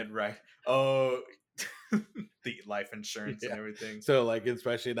 Ned Ryerson. Oh, the life insurance and everything. So like,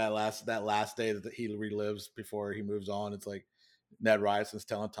 especially that last day that he relives before he moves on, it's like Ned Ryerson's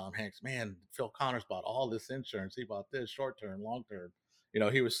telling Tom Hanks, "Man, Phil Connors bought all this insurance. He bought this short term, long term."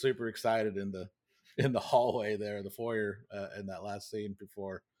 He was super excited in the hallway there, the foyer, in that last scene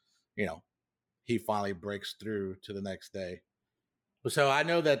before, he finally breaks through to the next day. So I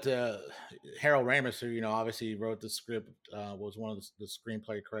know that Harold Ramis, who obviously wrote the script, was one of the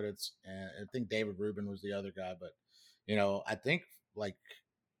screenplay credits, and I think David Rubin was the other guy. But I think like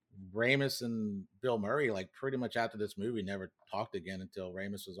Ramis and Bill Murray, like pretty much after this movie, never talked again until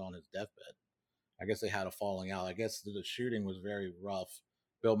Ramis was on his deathbed. I guess they had a falling out. I guess the shooting was very rough.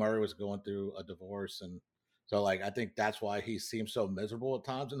 Bill Murray was going through a divorce, and so like I think that's why he seems so miserable at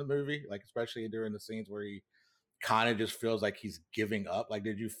times in the movie, like especially during the scenes where he kind of just feels like he's giving up. Like,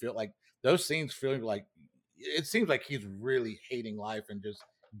 did you feel like those scenes feeling like it seems like he's really hating life and just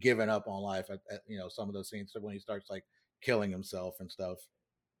giving up on life at some of those scenes when he starts like killing himself and stuff.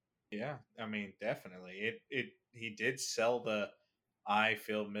 Yeah, I mean, definitely. He did sell the I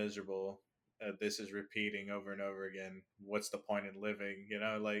feel miserable. This is repeating over and over again. What's the point in living?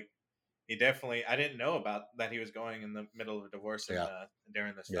 Like he definitely. I didn't know about that. He was going in the middle of a divorce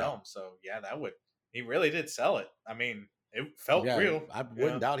during this film. So he really did sell it. I mean, it felt real. I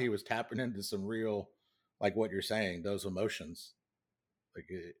wouldn't doubt he was tapping into some real, like what you're saying, those emotions. Like,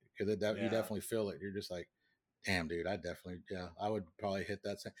 because you definitely feel it. You're just like, damn, dude, I would probably hit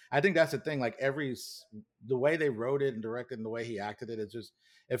that. I think that's the thing. Like the way they wrote it and directed and the way he acted it,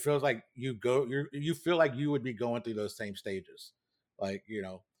 it feels like you feel like you would be going through those same stages. Like,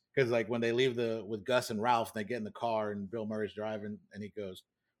 because like when they leave with Gus and Ralph, they get in the car and Bill Murray's driving, and he goes,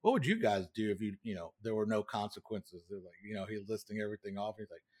 "What would you guys do if there were no consequences?" They're like, he's listing everything off.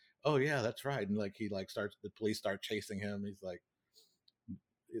 He's like, "Oh yeah, that's right," and like the police start chasing him. He's like,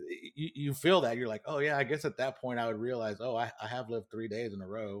 you feel that you're like, oh yeah, I guess at that point I would realize, oh, I have lived 3 days in a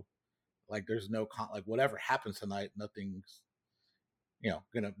row. Like there's no like whatever happens tonight, nothing's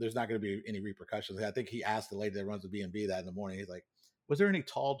there's not gonna be any repercussions. I think he asked the lady that runs the B&B that in the morning. He's like, was there any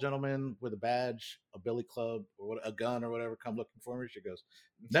tall gentleman with a badge, a billy club, or a gun or whatever come looking for me? She goes,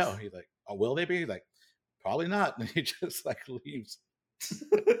 no. He's like, oh, will they be? He's like, probably not. And he just like leaves.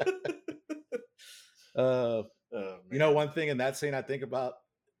 One thing in that scene I think about,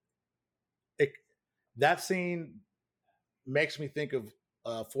 that scene makes me think of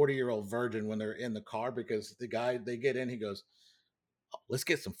a 40-year-old virgin when they're in the car, because the guy, they get in, he goes, oh, let's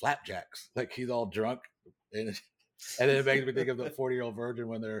get some flapjacks. Like he's all drunk. And then it makes me think of the 40-year-old virgin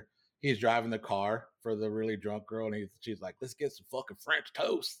when he's driving the car for the really drunk girl, and she's like, let's get some fucking French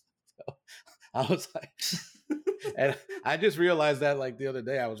toast. So I was like, and I just realized that like the other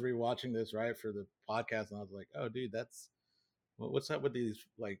day I was rewatching this right for the podcast, and I was like, oh dude, what's up with these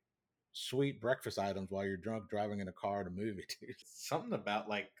like sweet breakfast items while you're drunk driving in a car at a movie, dude? Something about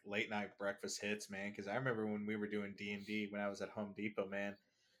like late night breakfast hits, man. Because I remember when we were doing D&D when I was at Home Depot, man,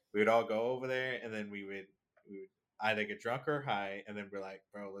 we would all go over there, and then we would either get drunk or high, and then we're like,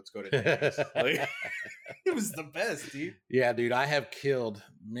 bro, let's go to Denny's. Like, it was the best, dude. Yeah, dude, I have killed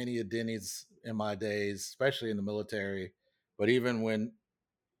many a Denny's in my days, especially in the military. But even when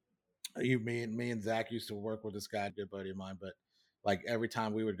me and Zach used to work with this guy, good buddy of mine, but like every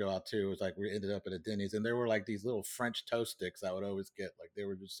time we would go out too, it was like we ended up at a Denny's, and there were like these little French toast sticks I would always get. Like they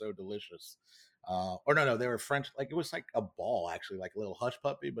were just so delicious. Or no, they were French. Like it was like a ball actually, like a little hush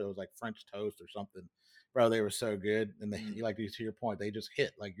puppy, but it was like French toast or something. Bro, they were so good, and they like to your point, they just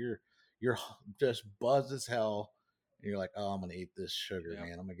hit. Like you're just buzzed as hell, and you're like, oh, I'm gonna eat this sugar,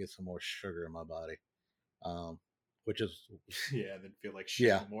 man. I'm gonna get some more sugar in my body. Which is then feel like shit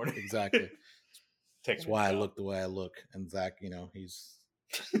in the morning. Exactly. That's why I look the way I look, and Zach, he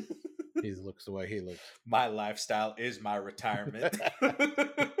looks the way he looks. My lifestyle is my retirement.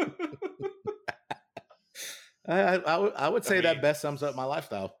 I would say that best sums up my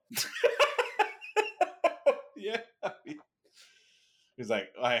lifestyle. Yeah. He's like,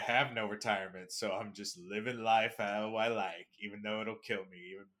 I have no retirement, so I'm just living life how I like, even though it'll kill me.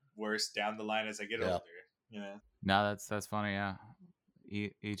 Even worse down the line as I get older. No, that's funny. Yeah,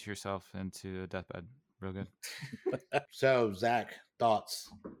 eat yourself into a deathbed. Real good. So, Zach, thoughts?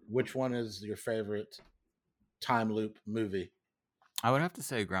 Which one is your favorite time loop movie? I would have to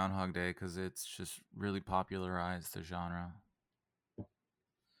say Groundhog Day, because it's just really popularized the genre.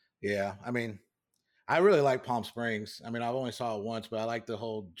 Yeah, I mean, I really like Palm Springs. I mean, I've only saw it once, but I like the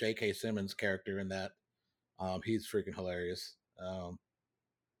whole J.K. Simmons character in that. He's freaking hilarious.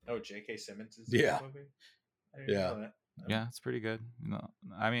 J.K. Simmons is in that movie? Yeah. Yeah, it's pretty good.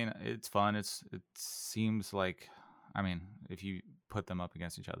 I mean, it's fun. It seems like, I mean, if you put them up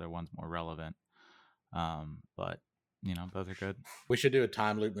against each other, one's more relevant. But both are good. We should do a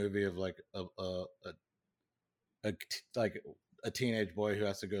time loop movie of like a teenage boy who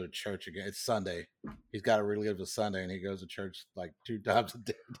has to go to church again. It's Sunday. He's got to relive the Sunday, and he goes to church like 2 times a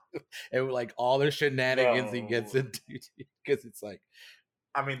day. And like all the shenanigans he gets into, because it's like,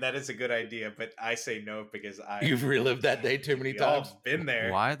 I mean, that is a good idea, but I say no because you've relived that day too many times. Been there.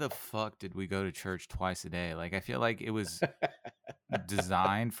 Why the fuck did we go to church twice a day? Like, I feel like it was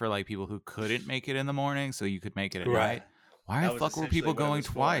designed for like people who couldn't make it in the morning, so you could make it at night. Why the fuck were people going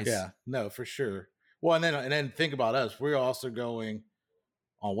twice? Yeah, no, for sure. Well, and then think about us. We're also going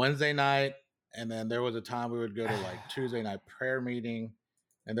on Wednesday night, and then there was a time we would go to like Tuesday night prayer meeting,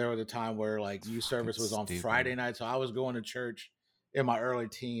 and there was a time where like youth service was on Friday night. So I was going to church in my early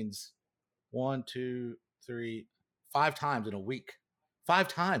teens 1, 2, 3, 5 times in a week. 5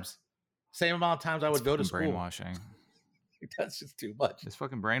 times. Same amount of times I would go to school. Brainwashing. That's just too much. It's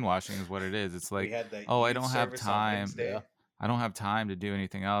fucking brainwashing is what it is. It's like, oh, I don't have time. I don't have time to do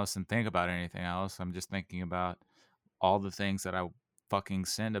anything else and think about anything else. I'm just thinking about all the things that I fucking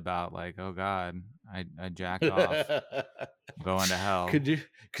sinned about. Like, oh God, I jacked off. I'm going to hell.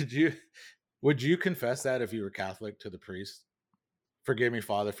 Would you confess that if you were Catholic to the priest? Forgive me,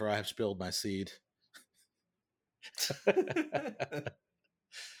 Father, for I have spilled my seed.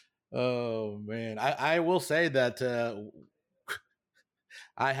 Oh man, I will say that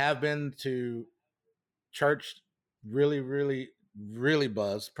I have been to church really, really, really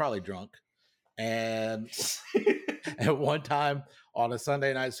buzzed, probably drunk, and at one time on a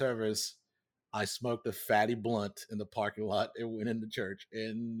Sunday night service, I smoked a fatty blunt in the parking lot and went into church.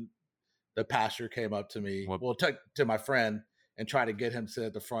 And the pastor came up to me, to my friend, and tried to get him to sit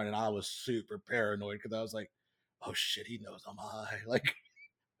at the front. And I was super paranoid because I was like, oh shit, he knows I'm high. Like,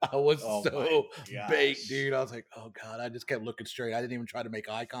 I was so baked, dude. I was like, oh God, I just kept looking straight. I didn't even try to make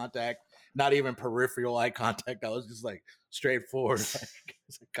eye contact, not even peripheral eye contact. I was just like straightforward. Like,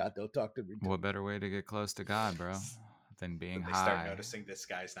 God, don't talk to me. What better way to get close to God, bro, than being high? Start noticing this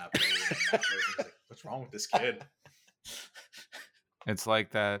guy's not breathing. Like, what's wrong with this kid? It's like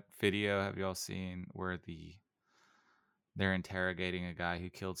that video. Have y'all seen where they're interrogating a guy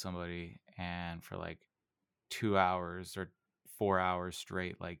who killed somebody, and for like 2 hours or 4 hours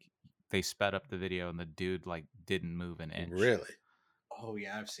straight, like they sped up the video, and the dude like didn't move an inch. Really? Oh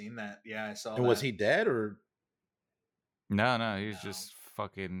yeah, I've seen that. Yeah, I saw. And was he dead or? No, he was just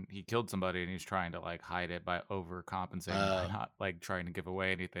fucking. He killed somebody, and he's trying to like hide it by overcompensating, by not like trying to give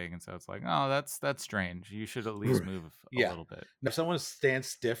away anything. And so it's like, oh, that's strange. You should at least move a little bit. If someone stands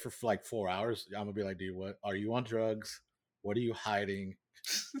stiff for like 4 hours, I'm gonna be like, dude, what are you on drugs? What are you hiding?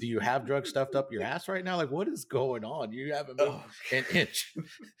 Do you have drugs stuffed up your ass right now? Like, what is going on? You haven't moved an inch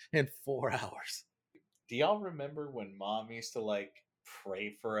in 4 hours. Do y'all remember when Mom used to like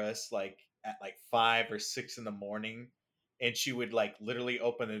pray for us like at like 5 or 6 in the morning, and she would like literally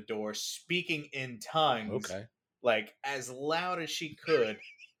open the door speaking in tongues, like as loud as she could,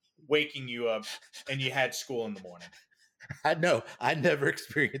 waking you up, and you had school in the morning? I know. I never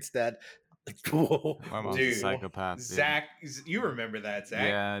experienced that. My mom's a psychopath, dude. Zach, you remember that, Zach?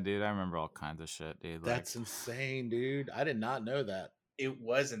 Yeah, dude, I remember all kinds of shit, dude. That's insane, dude. I did not know that. It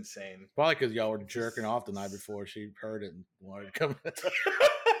was insane. Probably because y'all were jerking off the night before she heard it and wanted to come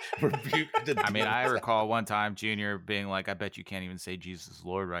rebuke the I mean, I recall one time Junior being like, I bet you can't even say Jesus is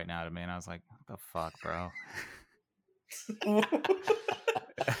Lord right now to me. And I was like, what the fuck, bro?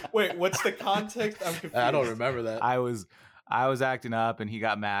 Wait, what's the context? I'm confused. I don't remember that. I was acting up, and he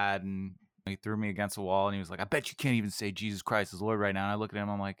got mad, and he threw me against the wall, and he was like, I bet you can't even say Jesus Christ is Lord right now. And I look at him,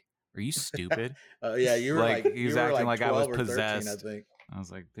 I'm like, are you stupid? Yeah, you were like he was acting like I was 13, possessed. I think. I was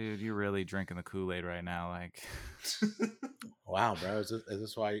like, dude, you're really drinking the Kool-Aid right now. Like, wow, bro. Is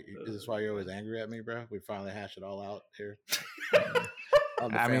this why you're always angry at me, bro? We finally hashed it all out here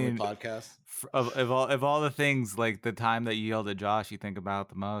on the family podcast. Of all the things, like the time that you yelled at Josh, you think about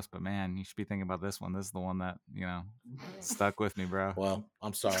the most. But man, you should be thinking about this one. This is the one that stuck with me, bro. Well,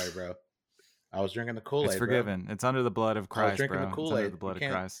 I'm sorry, bro. I was drinking the Kool-Aid. It's forgiven. Bro. It's under the blood of Christ, I was drinking bro. the Kool-Aid. It's under the blood of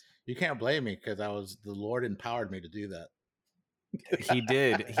Christ. You can't blame me because the Lord empowered me to do that. He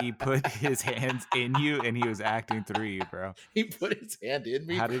did. He put his hands in you, and he was acting through you, bro. He put his hand in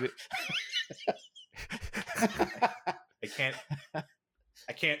me. How did it?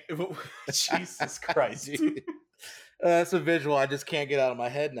 I can't. Jesus Christ, dude. That's a visual I just can't get out of my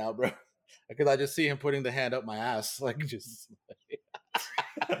head now, bro. Because I just see him putting the hand up my ass, like just.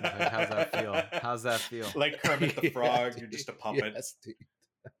 How's that feel? How's that feel? Like Kermit the Frog, you're just a puppet. Yes, dude.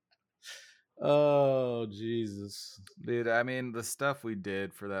 Oh, Jesus. Dude, I mean, the stuff we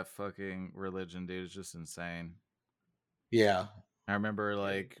did for that fucking religion, dude, is just insane. Yeah. I remember,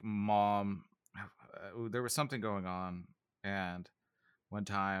 like, Mom, there was something going on, and one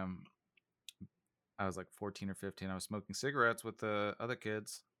time, I was like 14 or 15, I was smoking cigarettes with the other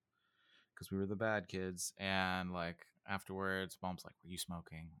kids, because we were the bad kids, and, like, afterwards, Mom's like, were you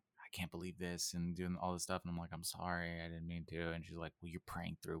smoking? I can't believe this, and doing all this stuff, and I'm like, I'm sorry, I didn't mean to, and she's like, well, you're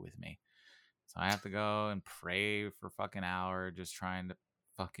praying through with me. So I have to go and pray for fucking hour, just trying to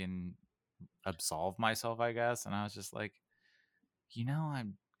fucking absolve myself, I guess. And I was just like,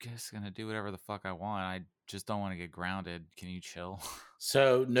 I'm just going to do whatever the fuck I want. I just don't want to get grounded. Can you chill?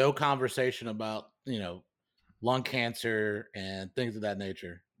 So no conversation about, lung cancer and things of that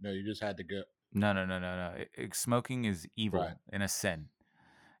nature. No, you just had to go. No. Smoking is evil and a sin.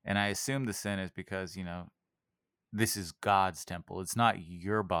 And I assume the sin is because, this is God's temple. It's not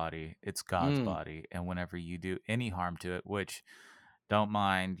your body. It's God's body. And whenever you do any harm to it, which don't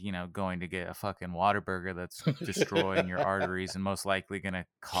mind, going to get a fucking Whataburger that's destroying your arteries and most likely going to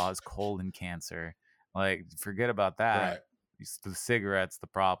cause colon cancer. Like, forget about that. Right. The cigarette's the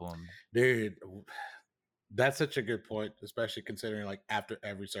problem. Dude, that's such a good point, especially considering like after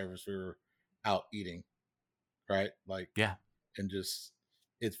every service we were out eating, right? Like, yeah. And just,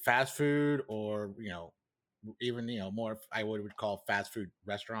 it's fast food or, even more I would call fast food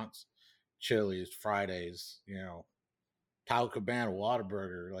restaurants, Chili's, Fridays, Taco Cabana,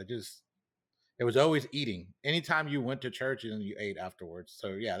 Whataburger, like just it was always eating. Anytime you went to church and you ate afterwards. So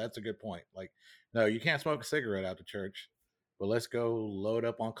yeah, that's a good point. Like, no, you can't smoke a cigarette after church, but let's go load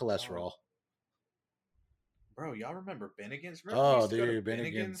up on cholesterol. Bro, y'all remember Bennigan's? Remember we Oh, used to go to dude,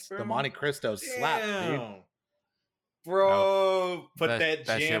 Bennigan's, Bennigan's, the bro? Monte Cristo slaps, dude. Damn. Bro, put that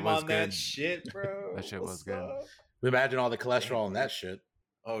that shit jam was on that good. shit, bro. That shit was What's good. up? Imagine all the cholesterol in Damn, that dude. shit.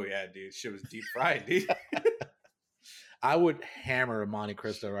 Oh yeah, dude. Shit was deep fried, dude. I would hammer a Monte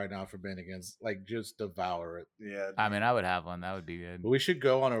Cristo right now for Bennigan's, like just devour it. Yeah, dude. I mean, I would have one. That would be good. But we should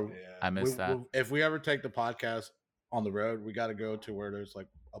go on a. Yeah. I miss that. If we ever take the podcast on the road, we got to go to where there's like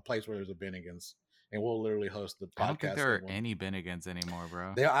a place where there's a Bennigan's, and we'll literally host the podcast. I don't think there are any Bennigan's anymore,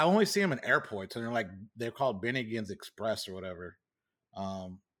 bro. I only see them in airports, and they're called Bennigan's Express or whatever.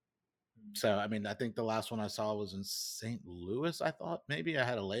 So I mean, I think the last one I saw was in St. Louis. I thought maybe I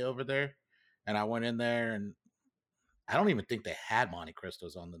had a layover there, and I went in there, and I don't even think they had Monte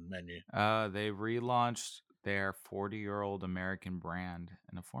Cristos on the menu. They relaunched their 40-year-old American brand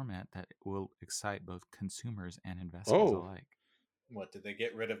in a format that will excite both consumers and investors alike. What, did they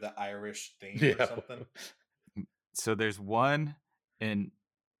get rid of the Irish theme or something? So there's one in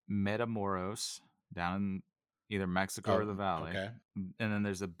Matamoros down in either Mexico or the Valley. Okay. And then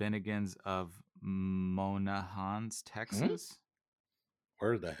there's a Bennigan's of Monahans, Texas.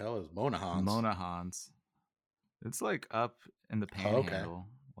 Where the hell is Monahans? Monahans. It's like up in the Panhandle.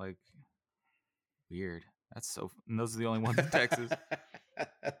 Like, weird. That's so. And those are the only ones in Texas.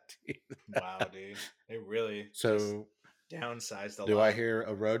 Wow, dude. They really so downsized a lot. Do I hear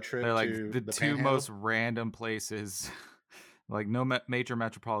a road trip? They're like to the two Panhandle? most random places. Like no major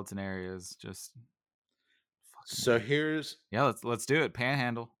metropolitan areas. Just. So here's let's do it.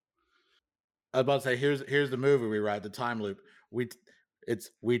 Panhandle. I was about to say here's the movie we ride, the time loop.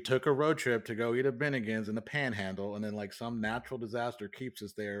 We took a road trip to go eat at Bennigan's in the Panhandle, and then like some natural disaster keeps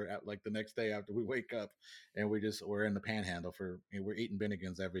us there at like the next day after we wake up, and we're in the Panhandle we're eating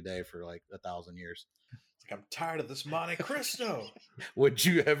Bennigan's every day for like 1,000 years. It's like, I'm tired of this Monte Cristo. Would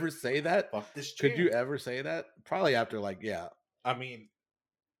you ever say that? Fuck this jam. Could you ever say that? Probably after I mean,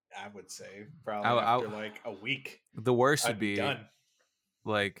 I would say probably after like a week. The worst would I'd be done.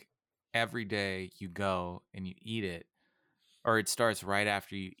 Like every day you go and you eat it, or it starts right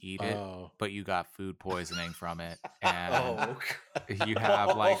after you eat it, but you got food poisoning from it, and you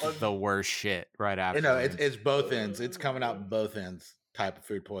have like the worst shit right after. You know, it's both ends. It's coming out both ends type of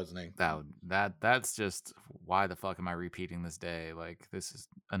food poisoning. That's just why the fuck am I repeating this day? Like this is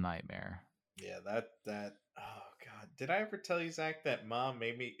a nightmare. Yeah, that. Oh God, did I ever tell you, Zach, that Mom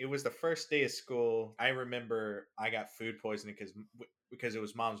made me? It was the first day of school. I remember I got food poisoning because it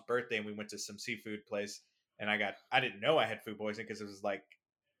was Mom's birthday and we went to some seafood place, and I didn't know I had food poisoning because it was like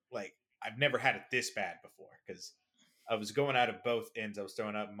I've never had it this bad before because I was going out of both ends. I was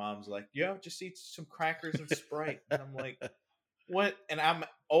throwing up. And Mom's like, "Yo, just eat some crackers and Sprite," and I'm like, "What?" And I'm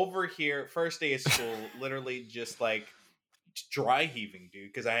over here, first day of school, literally just like dry heaving, dude,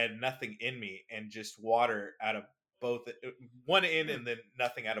 because I had nothing in me and just water out of both one end and then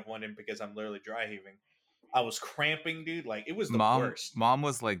nothing out of one end because I'm literally dry heaving. I was cramping, dude. Like it was the worst. Mom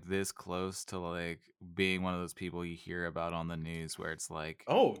was like this close to like being one of those people you hear about on the news where it's like,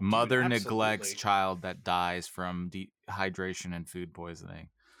 mother neglects child that dies from dehydration and food poisoning.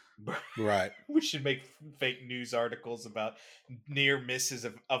 Right. We should make fake news articles about near misses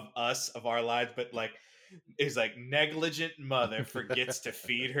of our lives, but like it's like negligent mother forgets to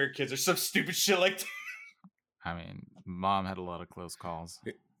feed her kids or some stupid shit like that. I mean, Mom had a lot of close calls.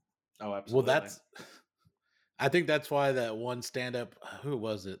 Oh, absolutely. Well, I think that's why that one stand-up, who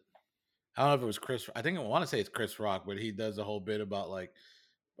was it? I don't know if it was Chris. I want to say it's Chris Rock, but he does a whole bit about like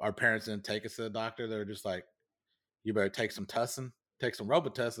our parents didn't take us to the doctor. They were just like, you better take some Tussin, take some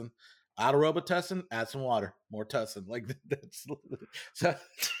Robitussin. Out of Robitussin, add some water, more Tussin. Like that's so.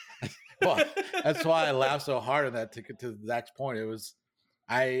 Well, that's why I laughed so hard on that. To Zach's point, it was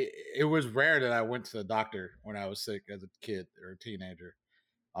rare that I went to the doctor when I was sick as a kid or a teenager.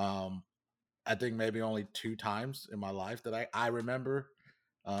 I think maybe only 2 times in my life that I remember.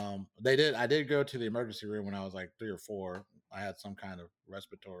 I did go to the emergency room when I was like 3 or 4. I had some kind of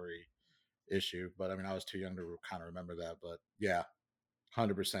respiratory issue, but I mean I was too young to kind of remember that. But yeah,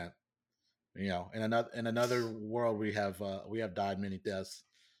 100%. You know, in another world we have died many deaths.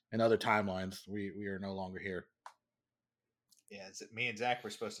 In other timelines, we are no longer here. Yeah, me and Zach were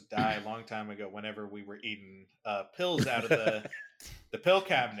supposed to die a long time ago whenever we were eating pills out of the pill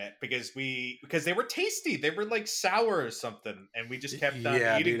cabinet because they were tasty. They were like sour or something, and we just kept on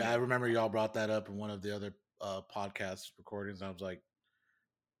eating dude, them. I remember y'all brought that up in one of the other podcast recordings. I was like,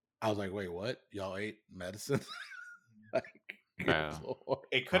 wait, what? Y'all ate medicine?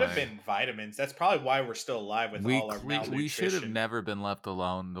 It could have been vitamins. That's probably why we're still alive with all our malnutrition. We should have never been left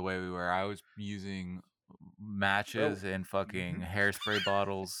alone the way we were. I was using matches and fucking hairspray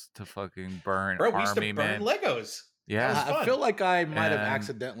bottles to fucking burn Bro, we used to army burn men. Legos. Yeah, That was I fun. feel like I might have And-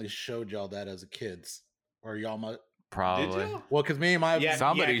 accidentally showed y'all that as a kids, or y'all might. probably. Did you? Well, because me and my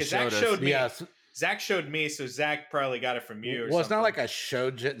Somebody 'cause showed Zach us. showed me. Yes. Zach showed me, so Zach probably got it from you. Or Well, it's something. not like I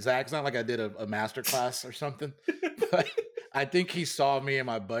showed Zach. It's not like I did a master class or something. But I think he saw me and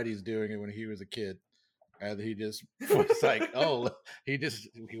my buddies doing it when he was a kid, and he just was like, "Oh, he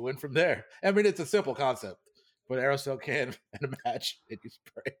went from there." I mean, it's a simple concept. Put an aerosol can in a match and you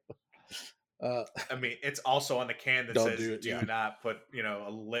spray. I mean, it's also on the can that Don't says, do it, "Do yeah. not put, a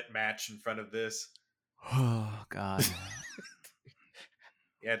lit match in front of this." Oh God.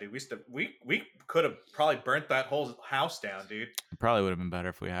 Yeah, dude, we could have probably burnt that whole house down, dude. It probably would have been better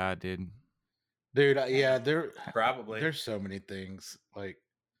if we had, dude. Dude, yeah, Probably. there's so many things. Like,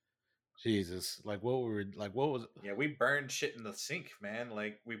 Jesus, like what was? Yeah, we burned shit in the sink, man.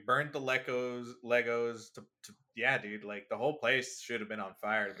 Like we burned the Legos to yeah, dude. Like the whole place should have been on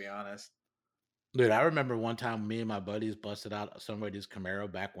fire, to be honest. Dude, I remember one time me and my buddies busted out somebody's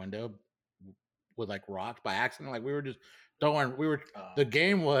Camaro back window with like rocks by accident. Like we were just throwing. The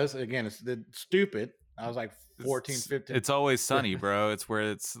game was again. It's stupid. I was like 14, 15. It's Always Sunny, bro. It's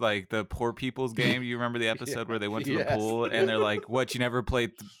where it's like the poor people's game. You remember the episode where they went to the pool and they're like, "What? You never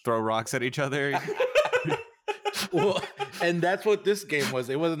played throw rocks at each other?" Well, and that's what this game was.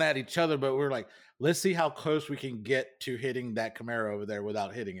 It wasn't at each other, but we were like, let's see how close we can get to hitting that Camaro over there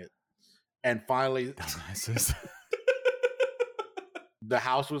without hitting it. And finally, the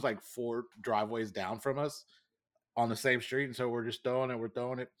house was like 4 driveways down from us on the same street. And so we're just throwing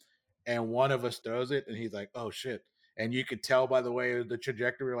it. And one of us throws it and he's like, oh shit. And you could tell by the way the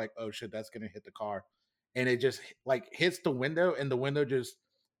trajectory, like, oh shit, that's going to hit the car. And it just like hits the window and the window just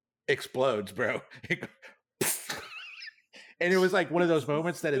explodes, bro. And it was like one of those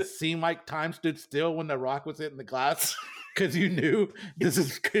moments that it seemed like time stood still when the rock was hitting the glass because you knew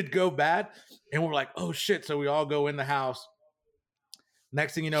could go bad. And we're like, oh shit. So we all go in the house.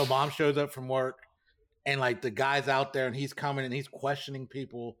 Next thing you know, mom shows up from work and like the guy's out there and he's coming and he's questioning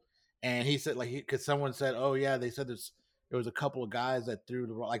people. And he said, like, because someone said, oh yeah, they said there was a couple of guys that threw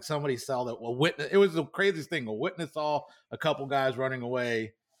the rock. Like somebody saw that. Well, witness. It was the craziest thing. A witness saw a couple guys running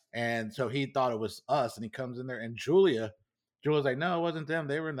away. And so he thought it was us. And he comes in there and Julia's like, no, it wasn't them.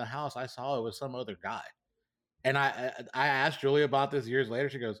 They were in the house. I saw it was some other guy. And I asked Julia about this years later.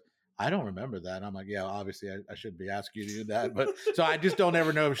 She goes, I don't remember that. And I'm like, yeah, obviously I shouldn't be asking you to do that. But so I just don't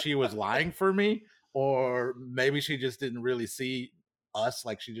ever know if she was lying for me or maybe she just didn't really see us.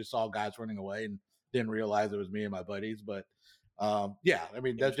 Like she just saw guys running away and didn't realize it was me and my buddies. But yeah, I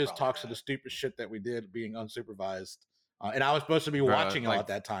mean, that just talks to the stupid shit that we did being unsupervised. And I was supposed to be watching like, at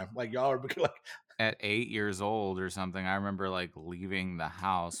that time. Like y'all are like at 8 years old or something. I remember like leaving the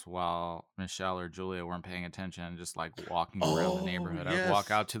house while Michelle or Julia weren't paying attention and just like walking around the neighborhood. Yes. I'd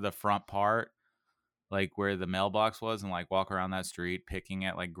walk out to the front part, like where the mailbox was, and like walk around that street picking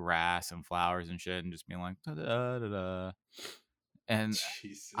at like grass and flowers and shit and just being like da da da da. And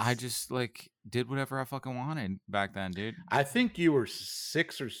Jesus. I just like did whatever I fucking wanted back then, dude. I think you were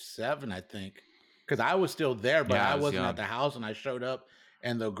 6 or 7, I think. Because I was still there, but I wasn't at the house, and I showed up,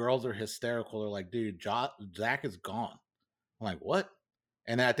 and the girls are hysterical. They're like, "Dude, Zach is gone." I'm like, "What?"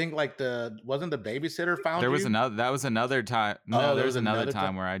 And I think like wasn't the babysitter found? There was another. That was another time. No, there was another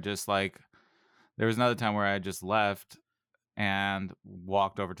time where I just like. There was another time where I just left and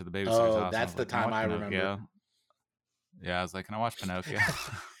walked over to the babysitter's house. That's the time I remember. Yeah, I was like, "Can I watch Pinocchio?"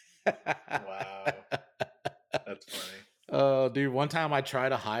 Wow, that's funny. Oh, dude! One time I tried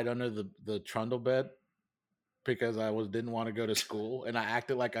to hide under the trundle bed because I didn't want to go to school, and I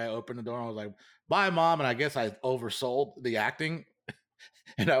acted like I opened the door. And I was like, "Bye, Mom," and I guess I oversold the acting,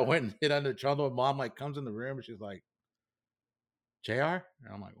 and I went and hid under the trundle. And Mom like comes in the room, and she's like, "JR," and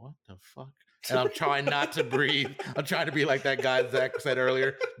I'm like, "What the fuck?" And I'm trying not to breathe. I'm trying to be like that guy Zach said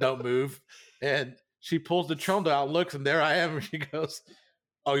earlier, "Don't move." And she pulls the trundle out, looks, and there I am, and she goes,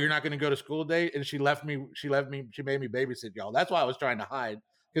 "Oh, you're not going to go to school today?" And she made me babysit y'all. That's why I was trying to hide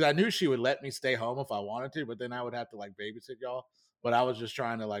because I knew she would let me stay home if I wanted to, but then I would have to like babysit y'all. But I was just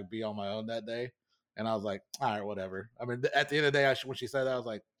trying to like be on my own that day. And I was like, all right, whatever. I mean, at the end of the day, when she said that, I was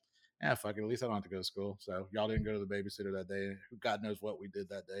like, fuck it. At least I don't have to go to school. So y'all didn't go to the babysitter that day. God knows what we did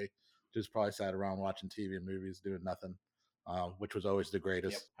that day. Just probably sat around watching TV and movies, doing nothing, which was always the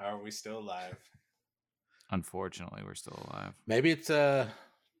greatest. Yep. How are we still alive? Unfortunately, we're still alive. Maybe it's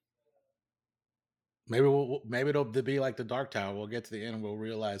maybe it'll be like the Dark Tower. We'll get to the end and we'll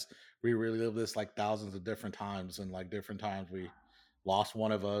realize we really lived this like thousands of different times, and like different times we lost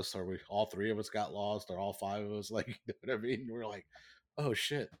one of us, or all 3 of us got lost, or all 5 of us. Like, you know what I mean? We're like, oh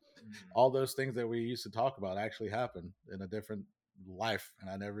shit, Mhm. all those things that we used to talk about actually happened in a different life, and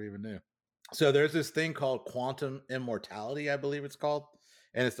I never even knew. So there's this thing called quantum immortality, I believe it's called,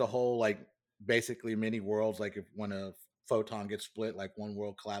 and it's the whole like basically many worlds. Like if when a photon gets split, like one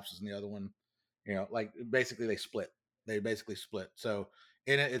world collapses and the other one, like basically they split. They basically split. So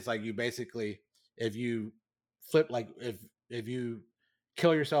in it, it's like you basically if you flip like if you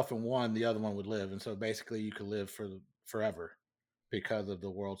kill yourself in one, the other one would live, and so basically you could live for forever because of the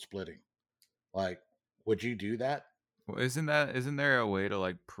world splitting. Like, would you do that? Well, isn't there a way to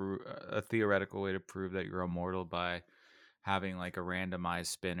like prove a theoretical way to prove that you're immortal by having like a randomized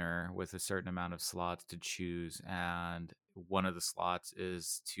spinner with a certain amount of slots to choose, and one of the slots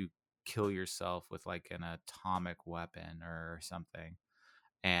is to kill yourself with like an atomic weapon or something,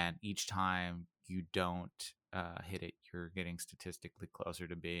 and each time you don't hit it, you're getting statistically closer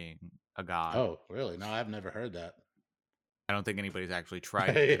to being a god. Oh, really? No, I've never heard that. I don't think anybody's actually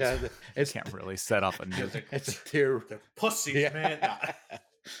tried it because Yeah, you it's can't really set off a Because nuke. it's a tier. they're pussies, Yeah. man. Nah.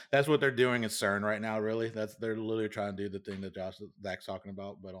 That's what they're doing at CERN right now. Really, they're literally trying to do the thing that Zach's talking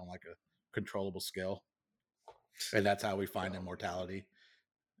about, but on like a controllable scale. And that's how we find immortality,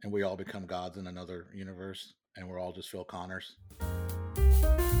 and we all become gods in another universe, and we're all just Phil Connors.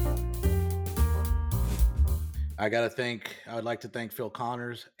 I would like to thank Phil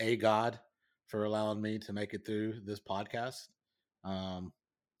Connors, a god, for allowing me to make it through this podcast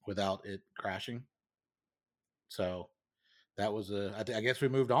without it crashing. So that was I guess we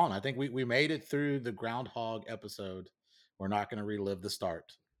moved on. I think we made it through the Groundhog episode. We're not going to relive the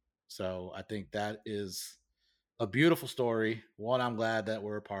start. So I think that is a beautiful story. One I'm glad that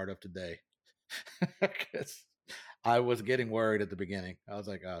we're a part of today. Because I was getting worried at the beginning. I was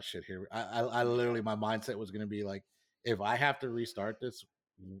like, oh shit, here. I literally, my mindset was going to be like, if I have to restart this,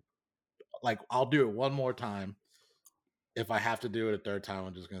 like I'll do it one more time. If I have to do it a third time,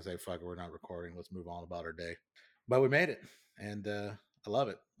 I'm just going to say, fuck it, we're not recording. Let's move on about our day. But we made it. And I love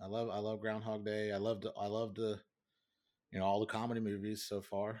it. I love Groundhog Day. I love the all the comedy movies so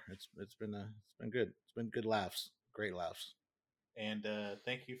far. It's been good. It's been good laughs, great laughs. And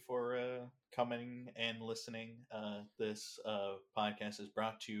thank you for coming and listening. This podcast is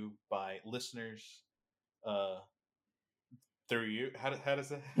brought to you by listeners uh, through you. How does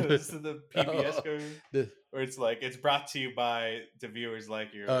that? How does the PBS go? Or it's like it's brought to you by the viewers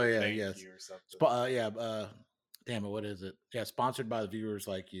like you. Oh Or yeah, thank yes. you or something. Yeah. Damn it, what is it? Yeah, sponsored by the viewers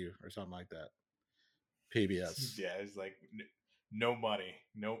like you or something like that. PBS. Yeah, it's like no money.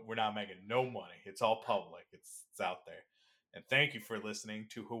 No, we're not making no money. It's all public. It's out there. And thank you for listening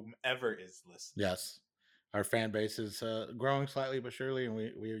to whomever is listening. Yes, our fan base is growing slightly but surely, and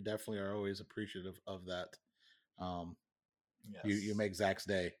we definitely are always appreciative of that. Yes. You make Zach's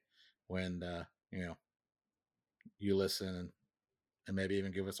day when you listen and maybe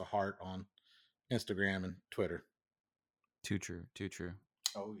even give us a heart on Instagram and Twitter. Too true. Too true.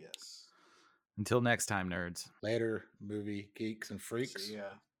 Oh yes. Until next time, nerds. Later, movie geeks and freaks. See ya.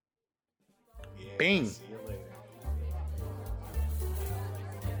 Yeah, Bing. see you later.